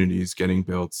 new communities getting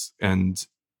built, and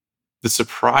the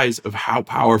surprise of how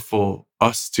powerful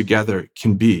us together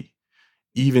can be,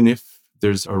 even if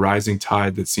there's a rising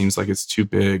tide that seems like it's too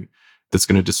big, that's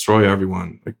going to destroy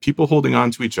everyone. Like, people holding on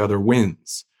to each other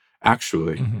wins,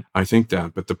 actually. Mm-hmm. I think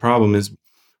that. But the problem is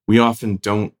we often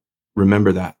don't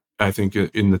remember that, I think,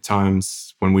 in the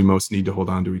times when we most need to hold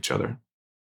on to each other.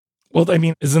 Well, I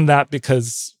mean, isn't that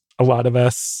because a lot of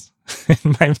us,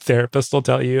 my therapist will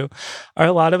tell you,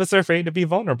 a lot of us are afraid to be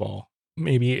vulnerable.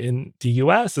 Maybe in the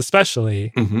US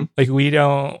especially, mm-hmm. like, we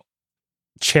don't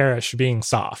cherish being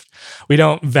soft. We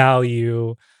don't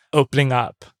value opening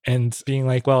up and being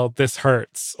like, well, this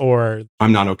hurts, or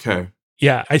I'm not okay.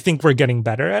 Yeah, I think we're getting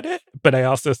better at it. But I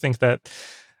also think that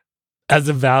as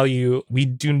a value, we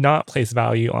do not place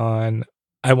value on,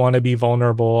 I want to be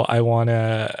vulnerable. I want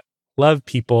to love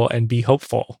people and be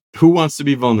hopeful. Who wants to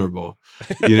be vulnerable?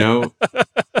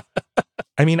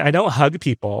 I mean, I don't hug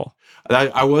people.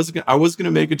 I was going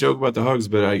to make a joke about the hugs,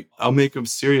 but I'll make a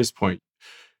serious point.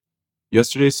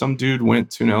 Yesterday, some dude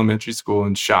went to an elementary school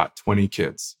and shot 20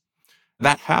 kids.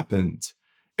 That happened.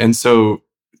 And so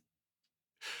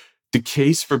the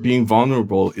case for being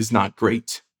vulnerable is not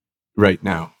great right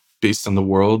now, based on the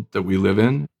world that we live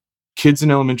in. Kids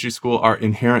in elementary school are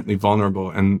inherently vulnerable,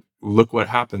 and look what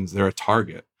happens. They're a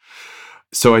target.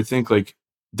 So I think like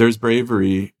there's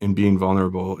bravery in being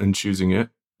vulnerable and choosing it,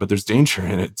 but there's danger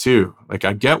in it too. Like,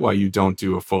 I get why you don't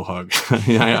do a full hug.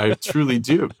 I truly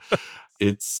do.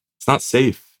 It's not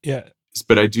safe. Yeah.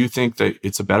 But I do think that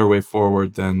it's a better way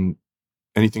forward than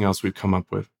anything else we've come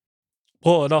up with.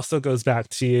 Well, it also goes back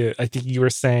to, I think you were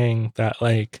saying that,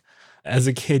 like, as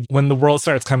a kid, when the world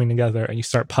starts coming together and you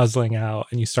start puzzling out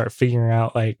and you start figuring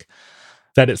out like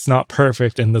that it's not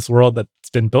perfect and this world that's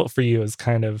been built for you is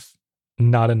kind of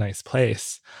not a nice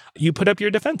place, you put up your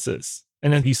defenses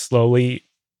and then you slowly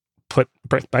put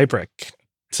brick by brick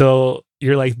till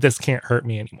you're like, this can't hurt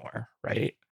me anymore,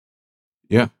 right?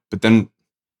 Yeah, but then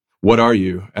what are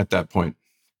you at that point?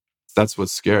 That's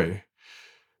what's scary.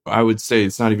 I would say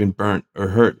it's not even burnt or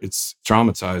hurt, it's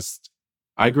traumatized.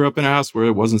 I grew up in a house where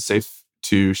it wasn't safe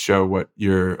to show what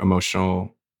your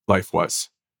emotional life was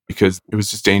because it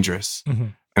was just dangerous. Mm-hmm.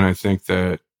 And I think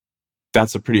that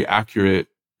that's a pretty accurate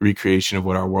recreation of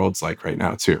what our world's like right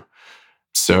now too.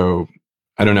 So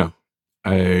I don't know.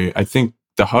 I think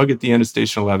the hug at the end of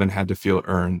Station 11 had to feel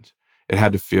earned. It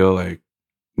had to feel like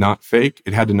not fake.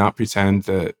 It had to not pretend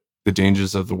that the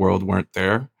dangers of the world weren't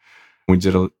there. We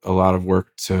did a lot of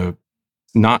work to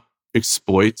not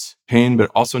exploit pain, but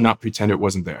also not pretend it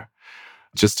wasn't there.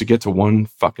 Just to get to one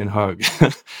fucking hug.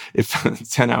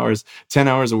 If 10 hours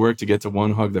of work to get to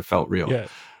one hug that felt real. Yeah.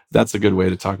 That's a good way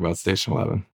to talk about Station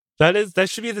 11. That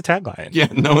should be the tagline. Yeah,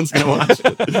 no one's going to watch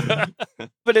it.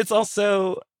 But it's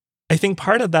also, I think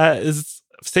part of that is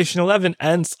Station 11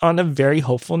 ends on a very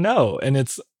hopeful note. And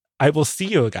it's, I will see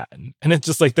you again. And it's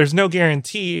just like, there's no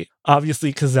guarantee, obviously,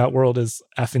 because that world is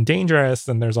effing dangerous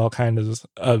and there's all kinds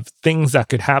of things that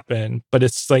could happen. But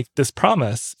it's like this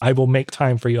promise, I will make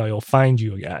time for you. I will find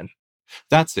you again.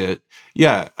 That's it.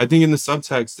 Yeah. I think in the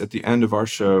subtext at the end of our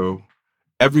show,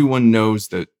 everyone knows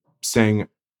that saying,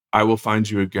 I will find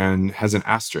you again has an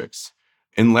asterisk.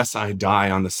 Unless I die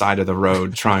on the side of the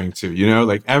road trying to,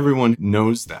 like everyone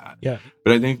knows that. Yeah.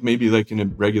 But I think maybe like in a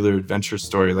regular adventure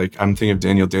story, like I'm thinking of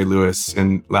Daniel Day-Lewis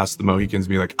in Last of the Mohicans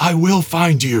be like, I will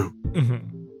find you.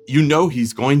 Mm-hmm.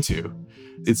 He's going to.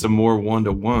 It's a more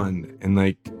one-to-one. And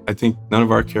like, I think none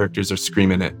of our characters are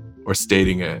screaming it or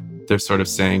stating it. they're sort of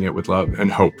saying it with love and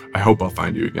hope. I hope I'll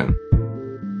find you again.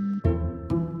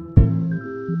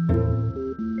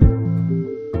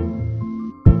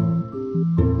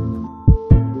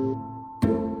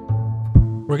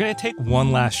 We're going to take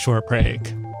one last short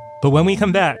break. But when we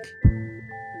come back,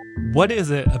 what is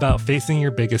it about facing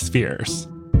your biggest fears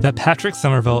that Patrick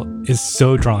Somerville is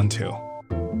so drawn to?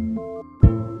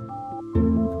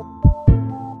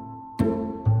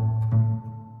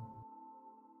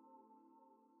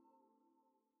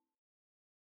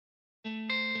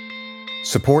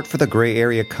 Support for the gray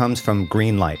area comes from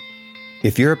Greenlight.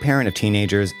 If you're a parent of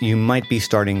teenagers, you might be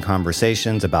starting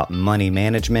conversations about money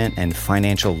management and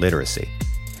financial literacy.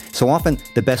 So often,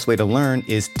 the best way to learn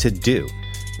is to do.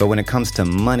 But when it comes to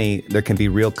money, there can be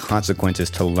real consequences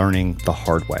to learning the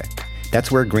hard way. That's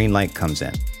where Greenlight comes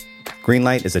in.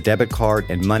 Greenlight is a debit card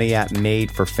and money app made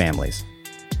for families.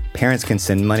 Parents can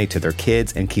send money to their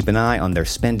kids and keep an eye on their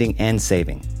spending and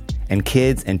saving. And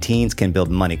kids and teens can build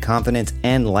money confidence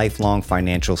and lifelong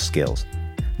financial skills.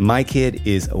 My kid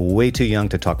is way too young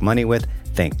to talk money with,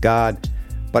 thank God.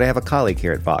 But I have a colleague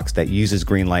here at Vox that uses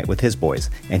Greenlight with his boys,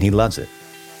 and he loves it.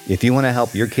 If you want to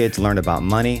help your kids learn about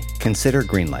money, consider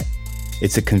Greenlight.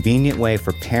 It's a convenient way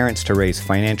for parents to raise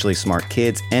financially smart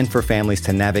kids and for families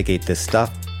to navigate this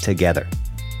stuff together.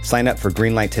 Sign up for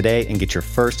Greenlight today and get your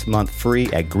first month free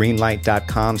at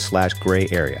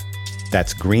greenlight.com/grayarea.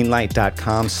 That's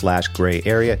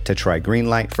greenlight.com/grayarea to try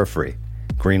Greenlight for free.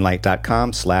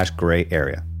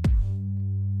 greenlight.com/grayarea.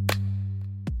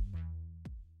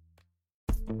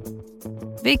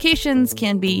 Vacations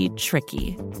can be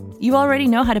tricky. You already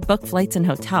know how to book flights and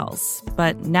hotels,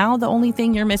 but now the only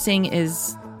thing you're missing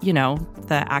is,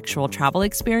 the actual travel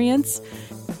experience.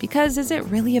 Because is it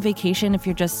really a vacation if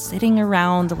you're just sitting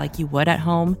around like you would at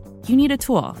home? You need a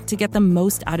tool to get the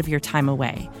most out of your time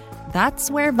away.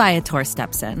 That's where Viator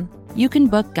steps in. You can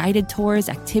book guided tours,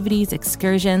 activities,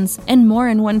 excursions, and more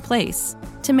in one place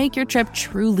to make your trip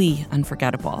truly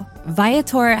unforgettable.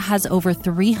 Viator has over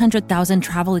 300,000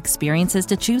 travel experiences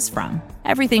to choose from.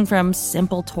 Everything from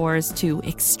simple tours to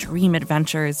extreme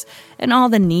adventures and all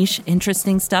the niche,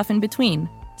 interesting stuff in between.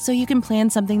 So you can plan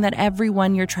something that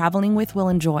everyone you're traveling with will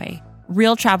enjoy.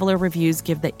 Real traveler reviews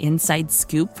give the inside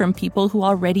scoop from people who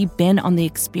already been on the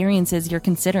experiences you're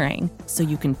considering, so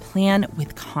you can plan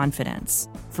with confidence.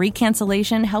 Free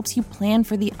cancellation helps you plan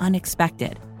for the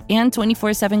unexpected. And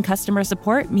 24/7 customer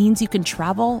support means you can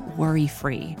travel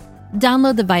worry-free.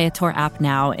 Download the Viator app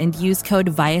now and use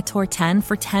code Viator10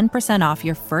 for 10% off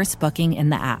your first booking in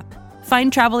the app.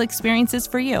 Find travel experiences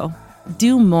for you.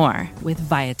 Do more with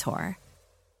Viator.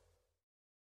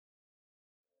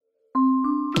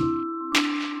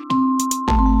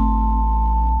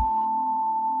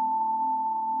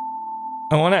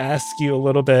 I want to ask you a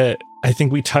little bit, I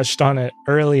think we touched on it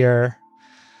earlier,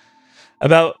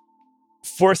 about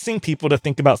forcing people to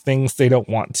think about things they don't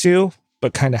want to,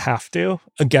 but kind of have to.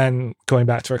 Again, going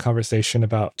back to our conversation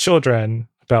about children,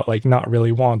 about like not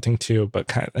really wanting to, but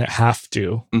kind of have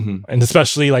to. Mm-hmm. And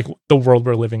especially like the world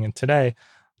we're living in today.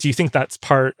 Do you think that's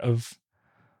part of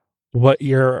what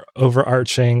your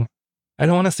overarching, I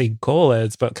don't want to say goal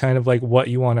is, but kind of like what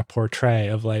you want to portray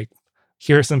of like,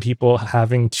 here are some people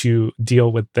having to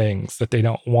deal with things that they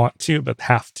don't want to, but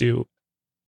have to?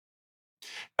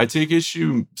 I take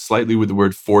issue slightly with the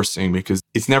word forcing because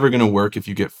it's never going to work if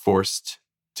you get forced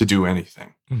to do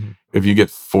anything. Mm-hmm. If you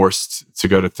get forced to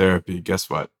go to therapy, guess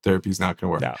what? Therapy's not going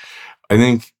to work. No. I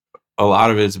think a lot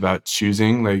of it is about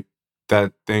choosing, like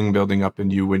that thing building up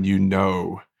in you when you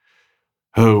know,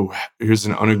 oh, here's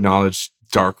an unacknowledged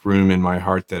dark room in my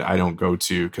heart that I don't go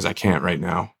to because I can't right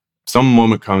now. Some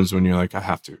moment comes when you're like, I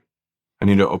have to. I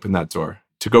need to open that door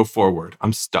to go forward.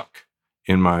 I'm stuck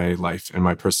in my life and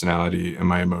my personality and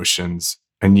my emotions.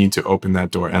 I need to open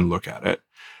that door and look at it.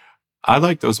 I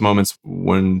like those moments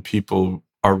when people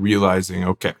are realizing,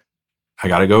 okay, I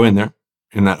got to go in there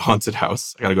in that haunted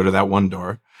house. I got to go to that one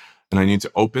door and I need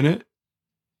to open it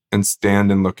and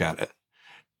stand and look at it,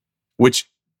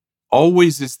 which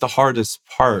always is the hardest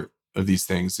part of these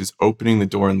things, is opening the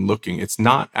door and looking. It's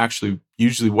not actually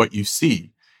usually what you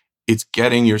see. It's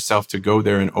getting yourself to go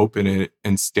there and open it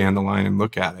and stand the line and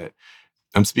look at it.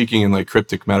 I'm speaking in like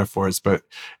cryptic metaphors, but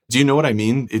do you know what I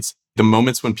mean? It's the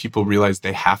moments when people realize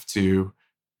they have to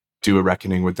do a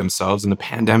reckoning with themselves. And the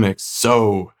pandemic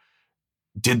so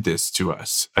did this to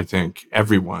us, I think,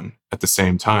 everyone at the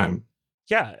same time.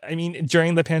 Yeah. I mean,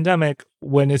 during the pandemic,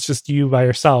 when it's just you by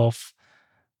yourself,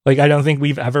 like, I don't think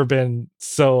we've ever been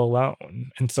so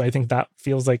alone. And so I think that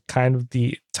feels like kind of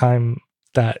the time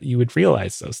that you would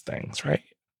realize those things, right?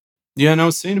 Yeah, and I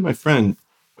was saying to my friend,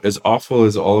 as awful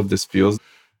as all of this feels,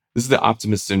 This is the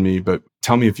optimist in me, but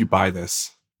tell me if you buy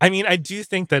this. I mean, I do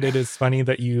think that it is funny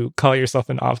that you call yourself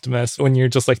an optimist when you're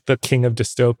just like the king of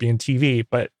dystopian TV,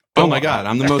 but oh my God,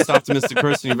 I'm the most optimistic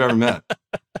person you've ever met.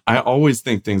 I always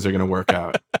think things are going to work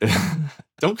out.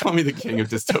 Don't call me the king of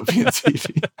dystopian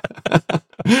TV.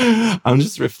 I'm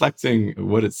just reflecting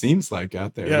what it seems like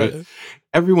out there. Yeah. But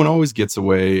everyone always gets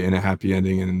away in a happy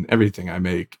ending in everything I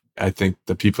make. I think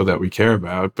the people that we care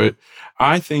about. But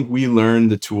I think we learn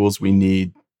the tools we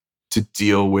need to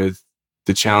deal with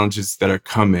the challenges that are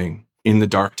coming in the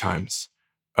dark times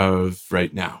of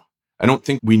right now. I don't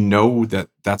think we know that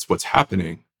that's what's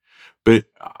happening. But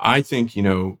I think,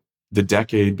 the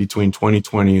decade between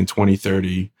 2020 and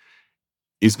 2030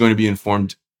 is going to be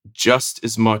informed just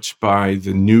as much by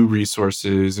the new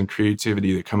resources and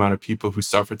creativity that come out of people who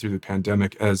suffered through the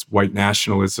pandemic as white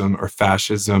nationalism or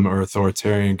fascism or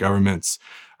authoritarian governments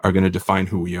are going to define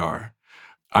who we are.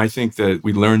 I think that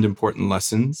we learned important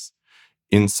lessons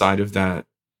inside of that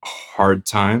hard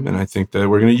time, and I think that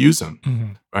we're going to use them.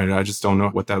 Mm-hmm. Right? I just don't know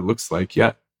what that looks like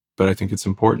yet, but I think it's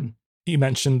important. You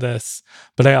mentioned this,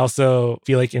 but I also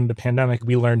feel like in the pandemic,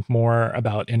 we learned more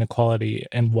about inequality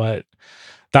and what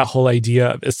that whole idea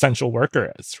of essential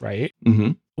worker is, right?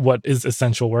 Mm-hmm. What is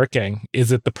essential working?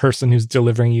 Is it the person who's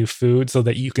delivering you food so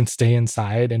that you can stay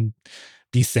inside and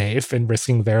be safe and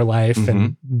risking their life mm-hmm.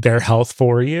 and their health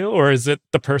for you? Or is it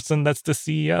the person that's the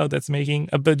CEO that's making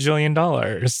 $1 bajillion?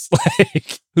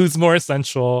 Like, who's more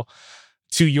essential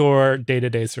to your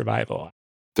day-to-day survival?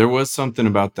 There was something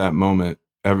about that moment.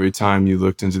 Every time you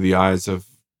looked into the eyes of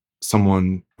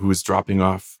someone who was dropping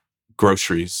off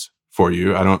groceries for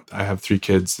you. I have 3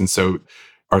 kids. And so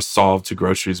our solve to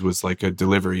groceries was like a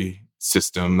delivery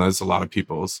system. That's a lot of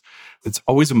people's. It's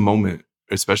always a moment,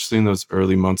 especially in those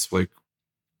early months, like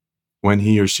when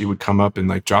he or she would come up and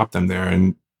like drop them there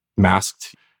and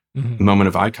masked mm-hmm. moment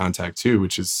of eye contact too,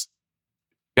 which is,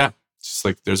 just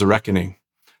like there's a reckoning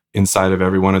inside of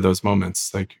every one of those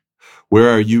moments. Like,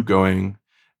 where are you going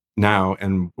now,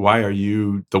 and why are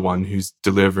you the one who's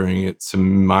delivering it to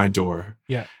my door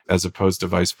as opposed to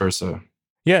vice versa?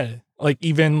 Yeah, like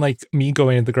even like me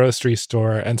going to the grocery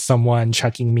store and someone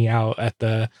checking me out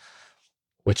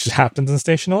which happens in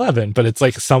Station 11, but it's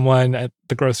like someone at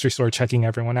the grocery store checking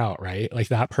everyone out, right? Like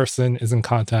that person is in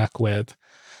contact with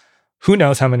who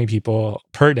knows how many people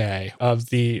per day of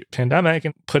the pandemic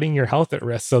and putting your health at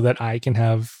risk so that I can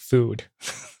have food.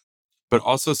 But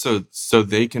also so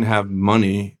they can have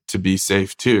money to be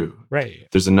safe too. Right.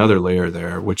 There's another layer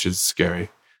there, which is scary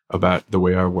about the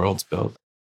way our world's built.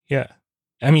 Yeah.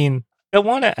 I mean, I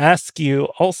want to ask you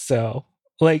also,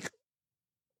 like,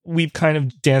 we've kind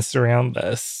of danced around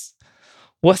this.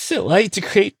 What's it like to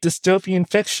create dystopian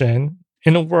fiction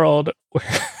in a world where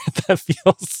that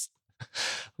feels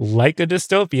like a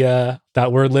dystopia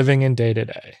that we're living in day to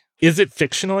day? Is it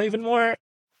fictional even more?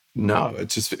 No,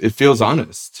 it feels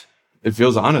honest. It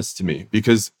feels honest to me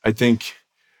because I think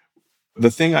the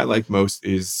thing I like most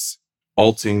is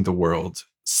alting the world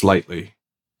slightly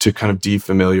to kind of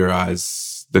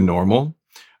defamiliarize the normal.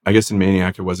 I guess in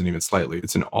Maniac, it wasn't even slightly.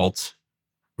 It's an alt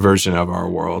version of our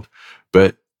world.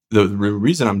 But the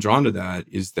reason I'm drawn to that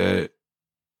is that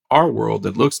our world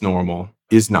that looks normal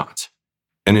is not.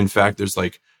 And in fact, there's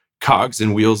like cogs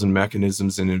and wheels and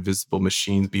mechanisms and invisible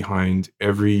machines behind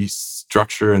every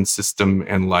structure and system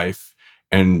and life.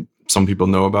 And some people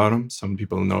know about them. Some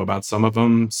people know about some of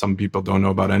them. Some people don't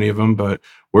know about any of them, but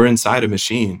we're inside a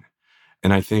machine.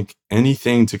 And I think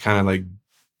anything to kind of like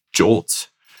jolt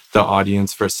the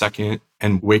audience for a second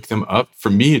and wake them up, for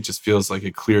me, it just feels like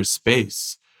a clear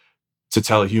space to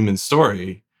tell a human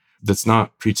story that's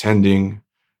not pretending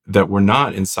that we're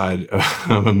not inside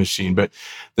of a machine. But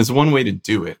there's one way to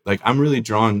do it. Like, I'm really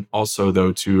drawn also,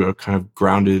 though, to a kind of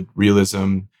grounded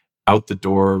realism, out the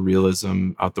door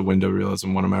realism, out the window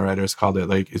realism. One of my writers called it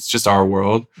like, it's just our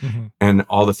world. Mm-hmm. And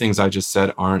all the things I just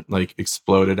said aren't like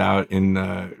exploded out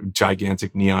in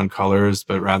gigantic neon colors,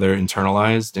 but rather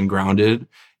internalized and grounded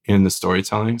in the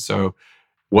storytelling. So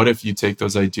what if you take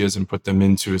those ideas and put them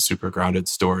into a super grounded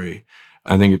story?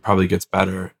 I think it probably gets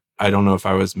better. I don't know if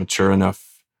I was mature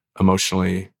enough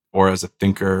emotionally or as a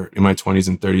thinker in my 20s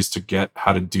and 30s to get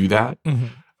how to do that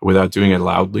without doing it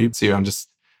loudly. See, I'm just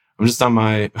on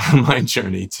my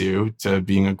journey to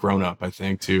being a grown up, I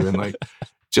think, too. And like,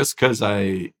 just because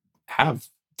I have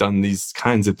done these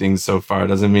kinds of things so far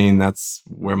doesn't mean that's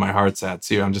where my heart's at,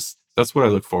 too. That's what I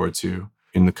look forward to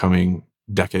in the coming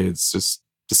decades. Just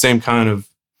the same kind of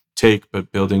take,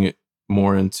 but building it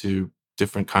more into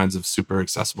different kinds of super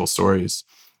accessible stories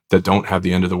that don't have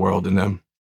the end of the world in them.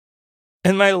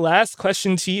 And my last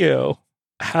question to you,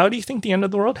 how do you think the end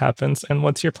of the world happens and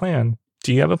what's your plan?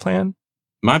 Do you have a plan?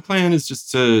 My plan is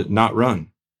just to not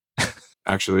run,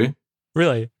 actually.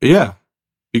 Really? Yeah,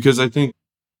 because I think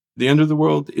the end of the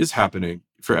world is happening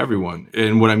for everyone.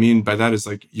 And what I mean by that is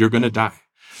like, you're going to die.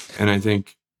 And I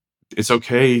think it's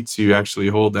okay to actually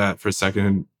hold that for a second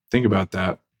and think about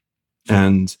that.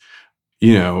 And,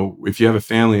 you know, if you have a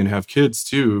family and have kids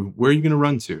too, where are you going to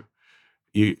run to?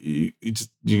 You're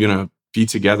going to be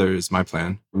together is my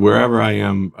plan. Wherever I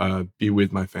am, be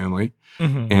with my family.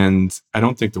 Mm-hmm. And I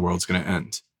don't think the world's going to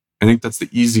end. I think that's the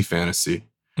easy fantasy.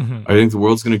 Mm-hmm. I think the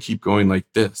world's going to keep going like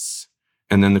this.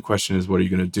 And then the question is, what are you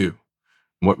going to do?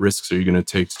 What risks are you going to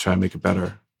take to try and make it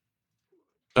better?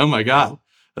 Oh my God.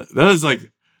 That was like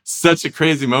such a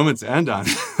crazy moment to end on.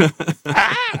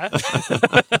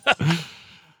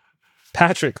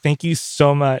 Patrick, thank you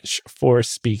so much for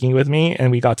speaking with me.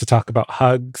 And we got to talk about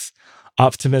hugs,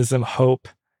 optimism, hope,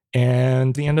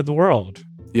 and the end of the world.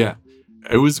 Yeah,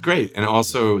 it was great. And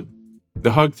also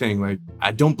the hug thing, like,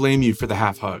 I don't blame you for the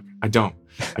half hug. I don't.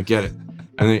 I get it.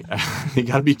 And you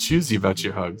got to be choosy about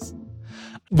your hugs.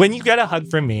 When you get a hug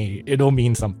from me, it'll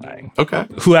mean something. Okay.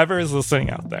 Whoever is listening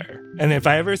out there. And if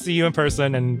I ever see you in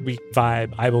person and we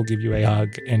vibe, I will give you a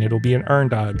hug, and it'll be an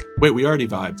earned hug. Wait, we already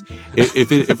vibed.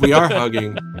 If we are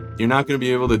hugging, you're not going to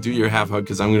be able to do your half hug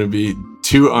because I'm going to be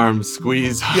 2 arms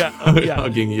squeeze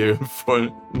hugging you for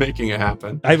making it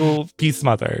happen. I will be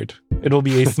smothered. It'll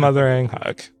be a smothering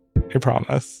hug. I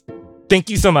promise. Thank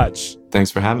you so much.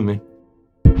 Thanks for having me.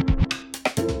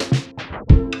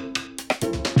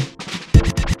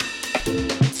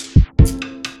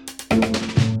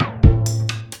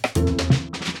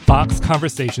 Vox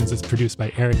Conversations is produced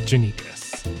by Eric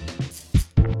Janikis.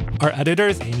 Our editor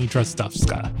is Amy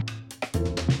Drozdowska.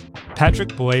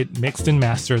 Patrick Boyd mixed and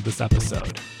mastered this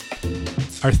episode.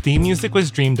 Our theme music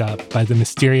was dreamed up by the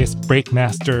mysterious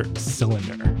Breakmaster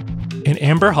Cylinder. And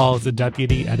Amber Hall is the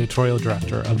deputy editorial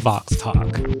director of Vox Talk.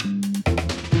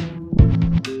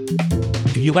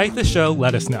 If you like the show,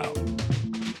 let us know.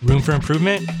 Room for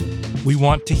improvement? We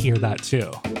want to hear that too.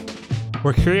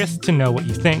 We're curious to know what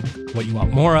you think, what you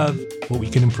want more of, what we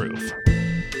can improve.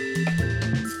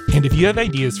 And if you have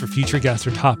ideas for future guests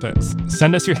or topics,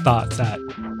 send us your thoughts at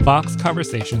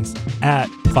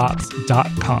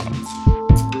voxconversations@vox.com.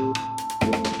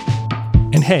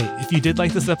 And hey, if you did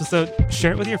like this episode,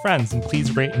 share it with your friends and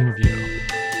please rate and review.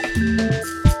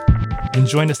 And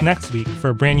join us next week for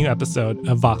a brand new episode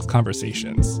of Vox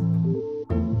Conversations.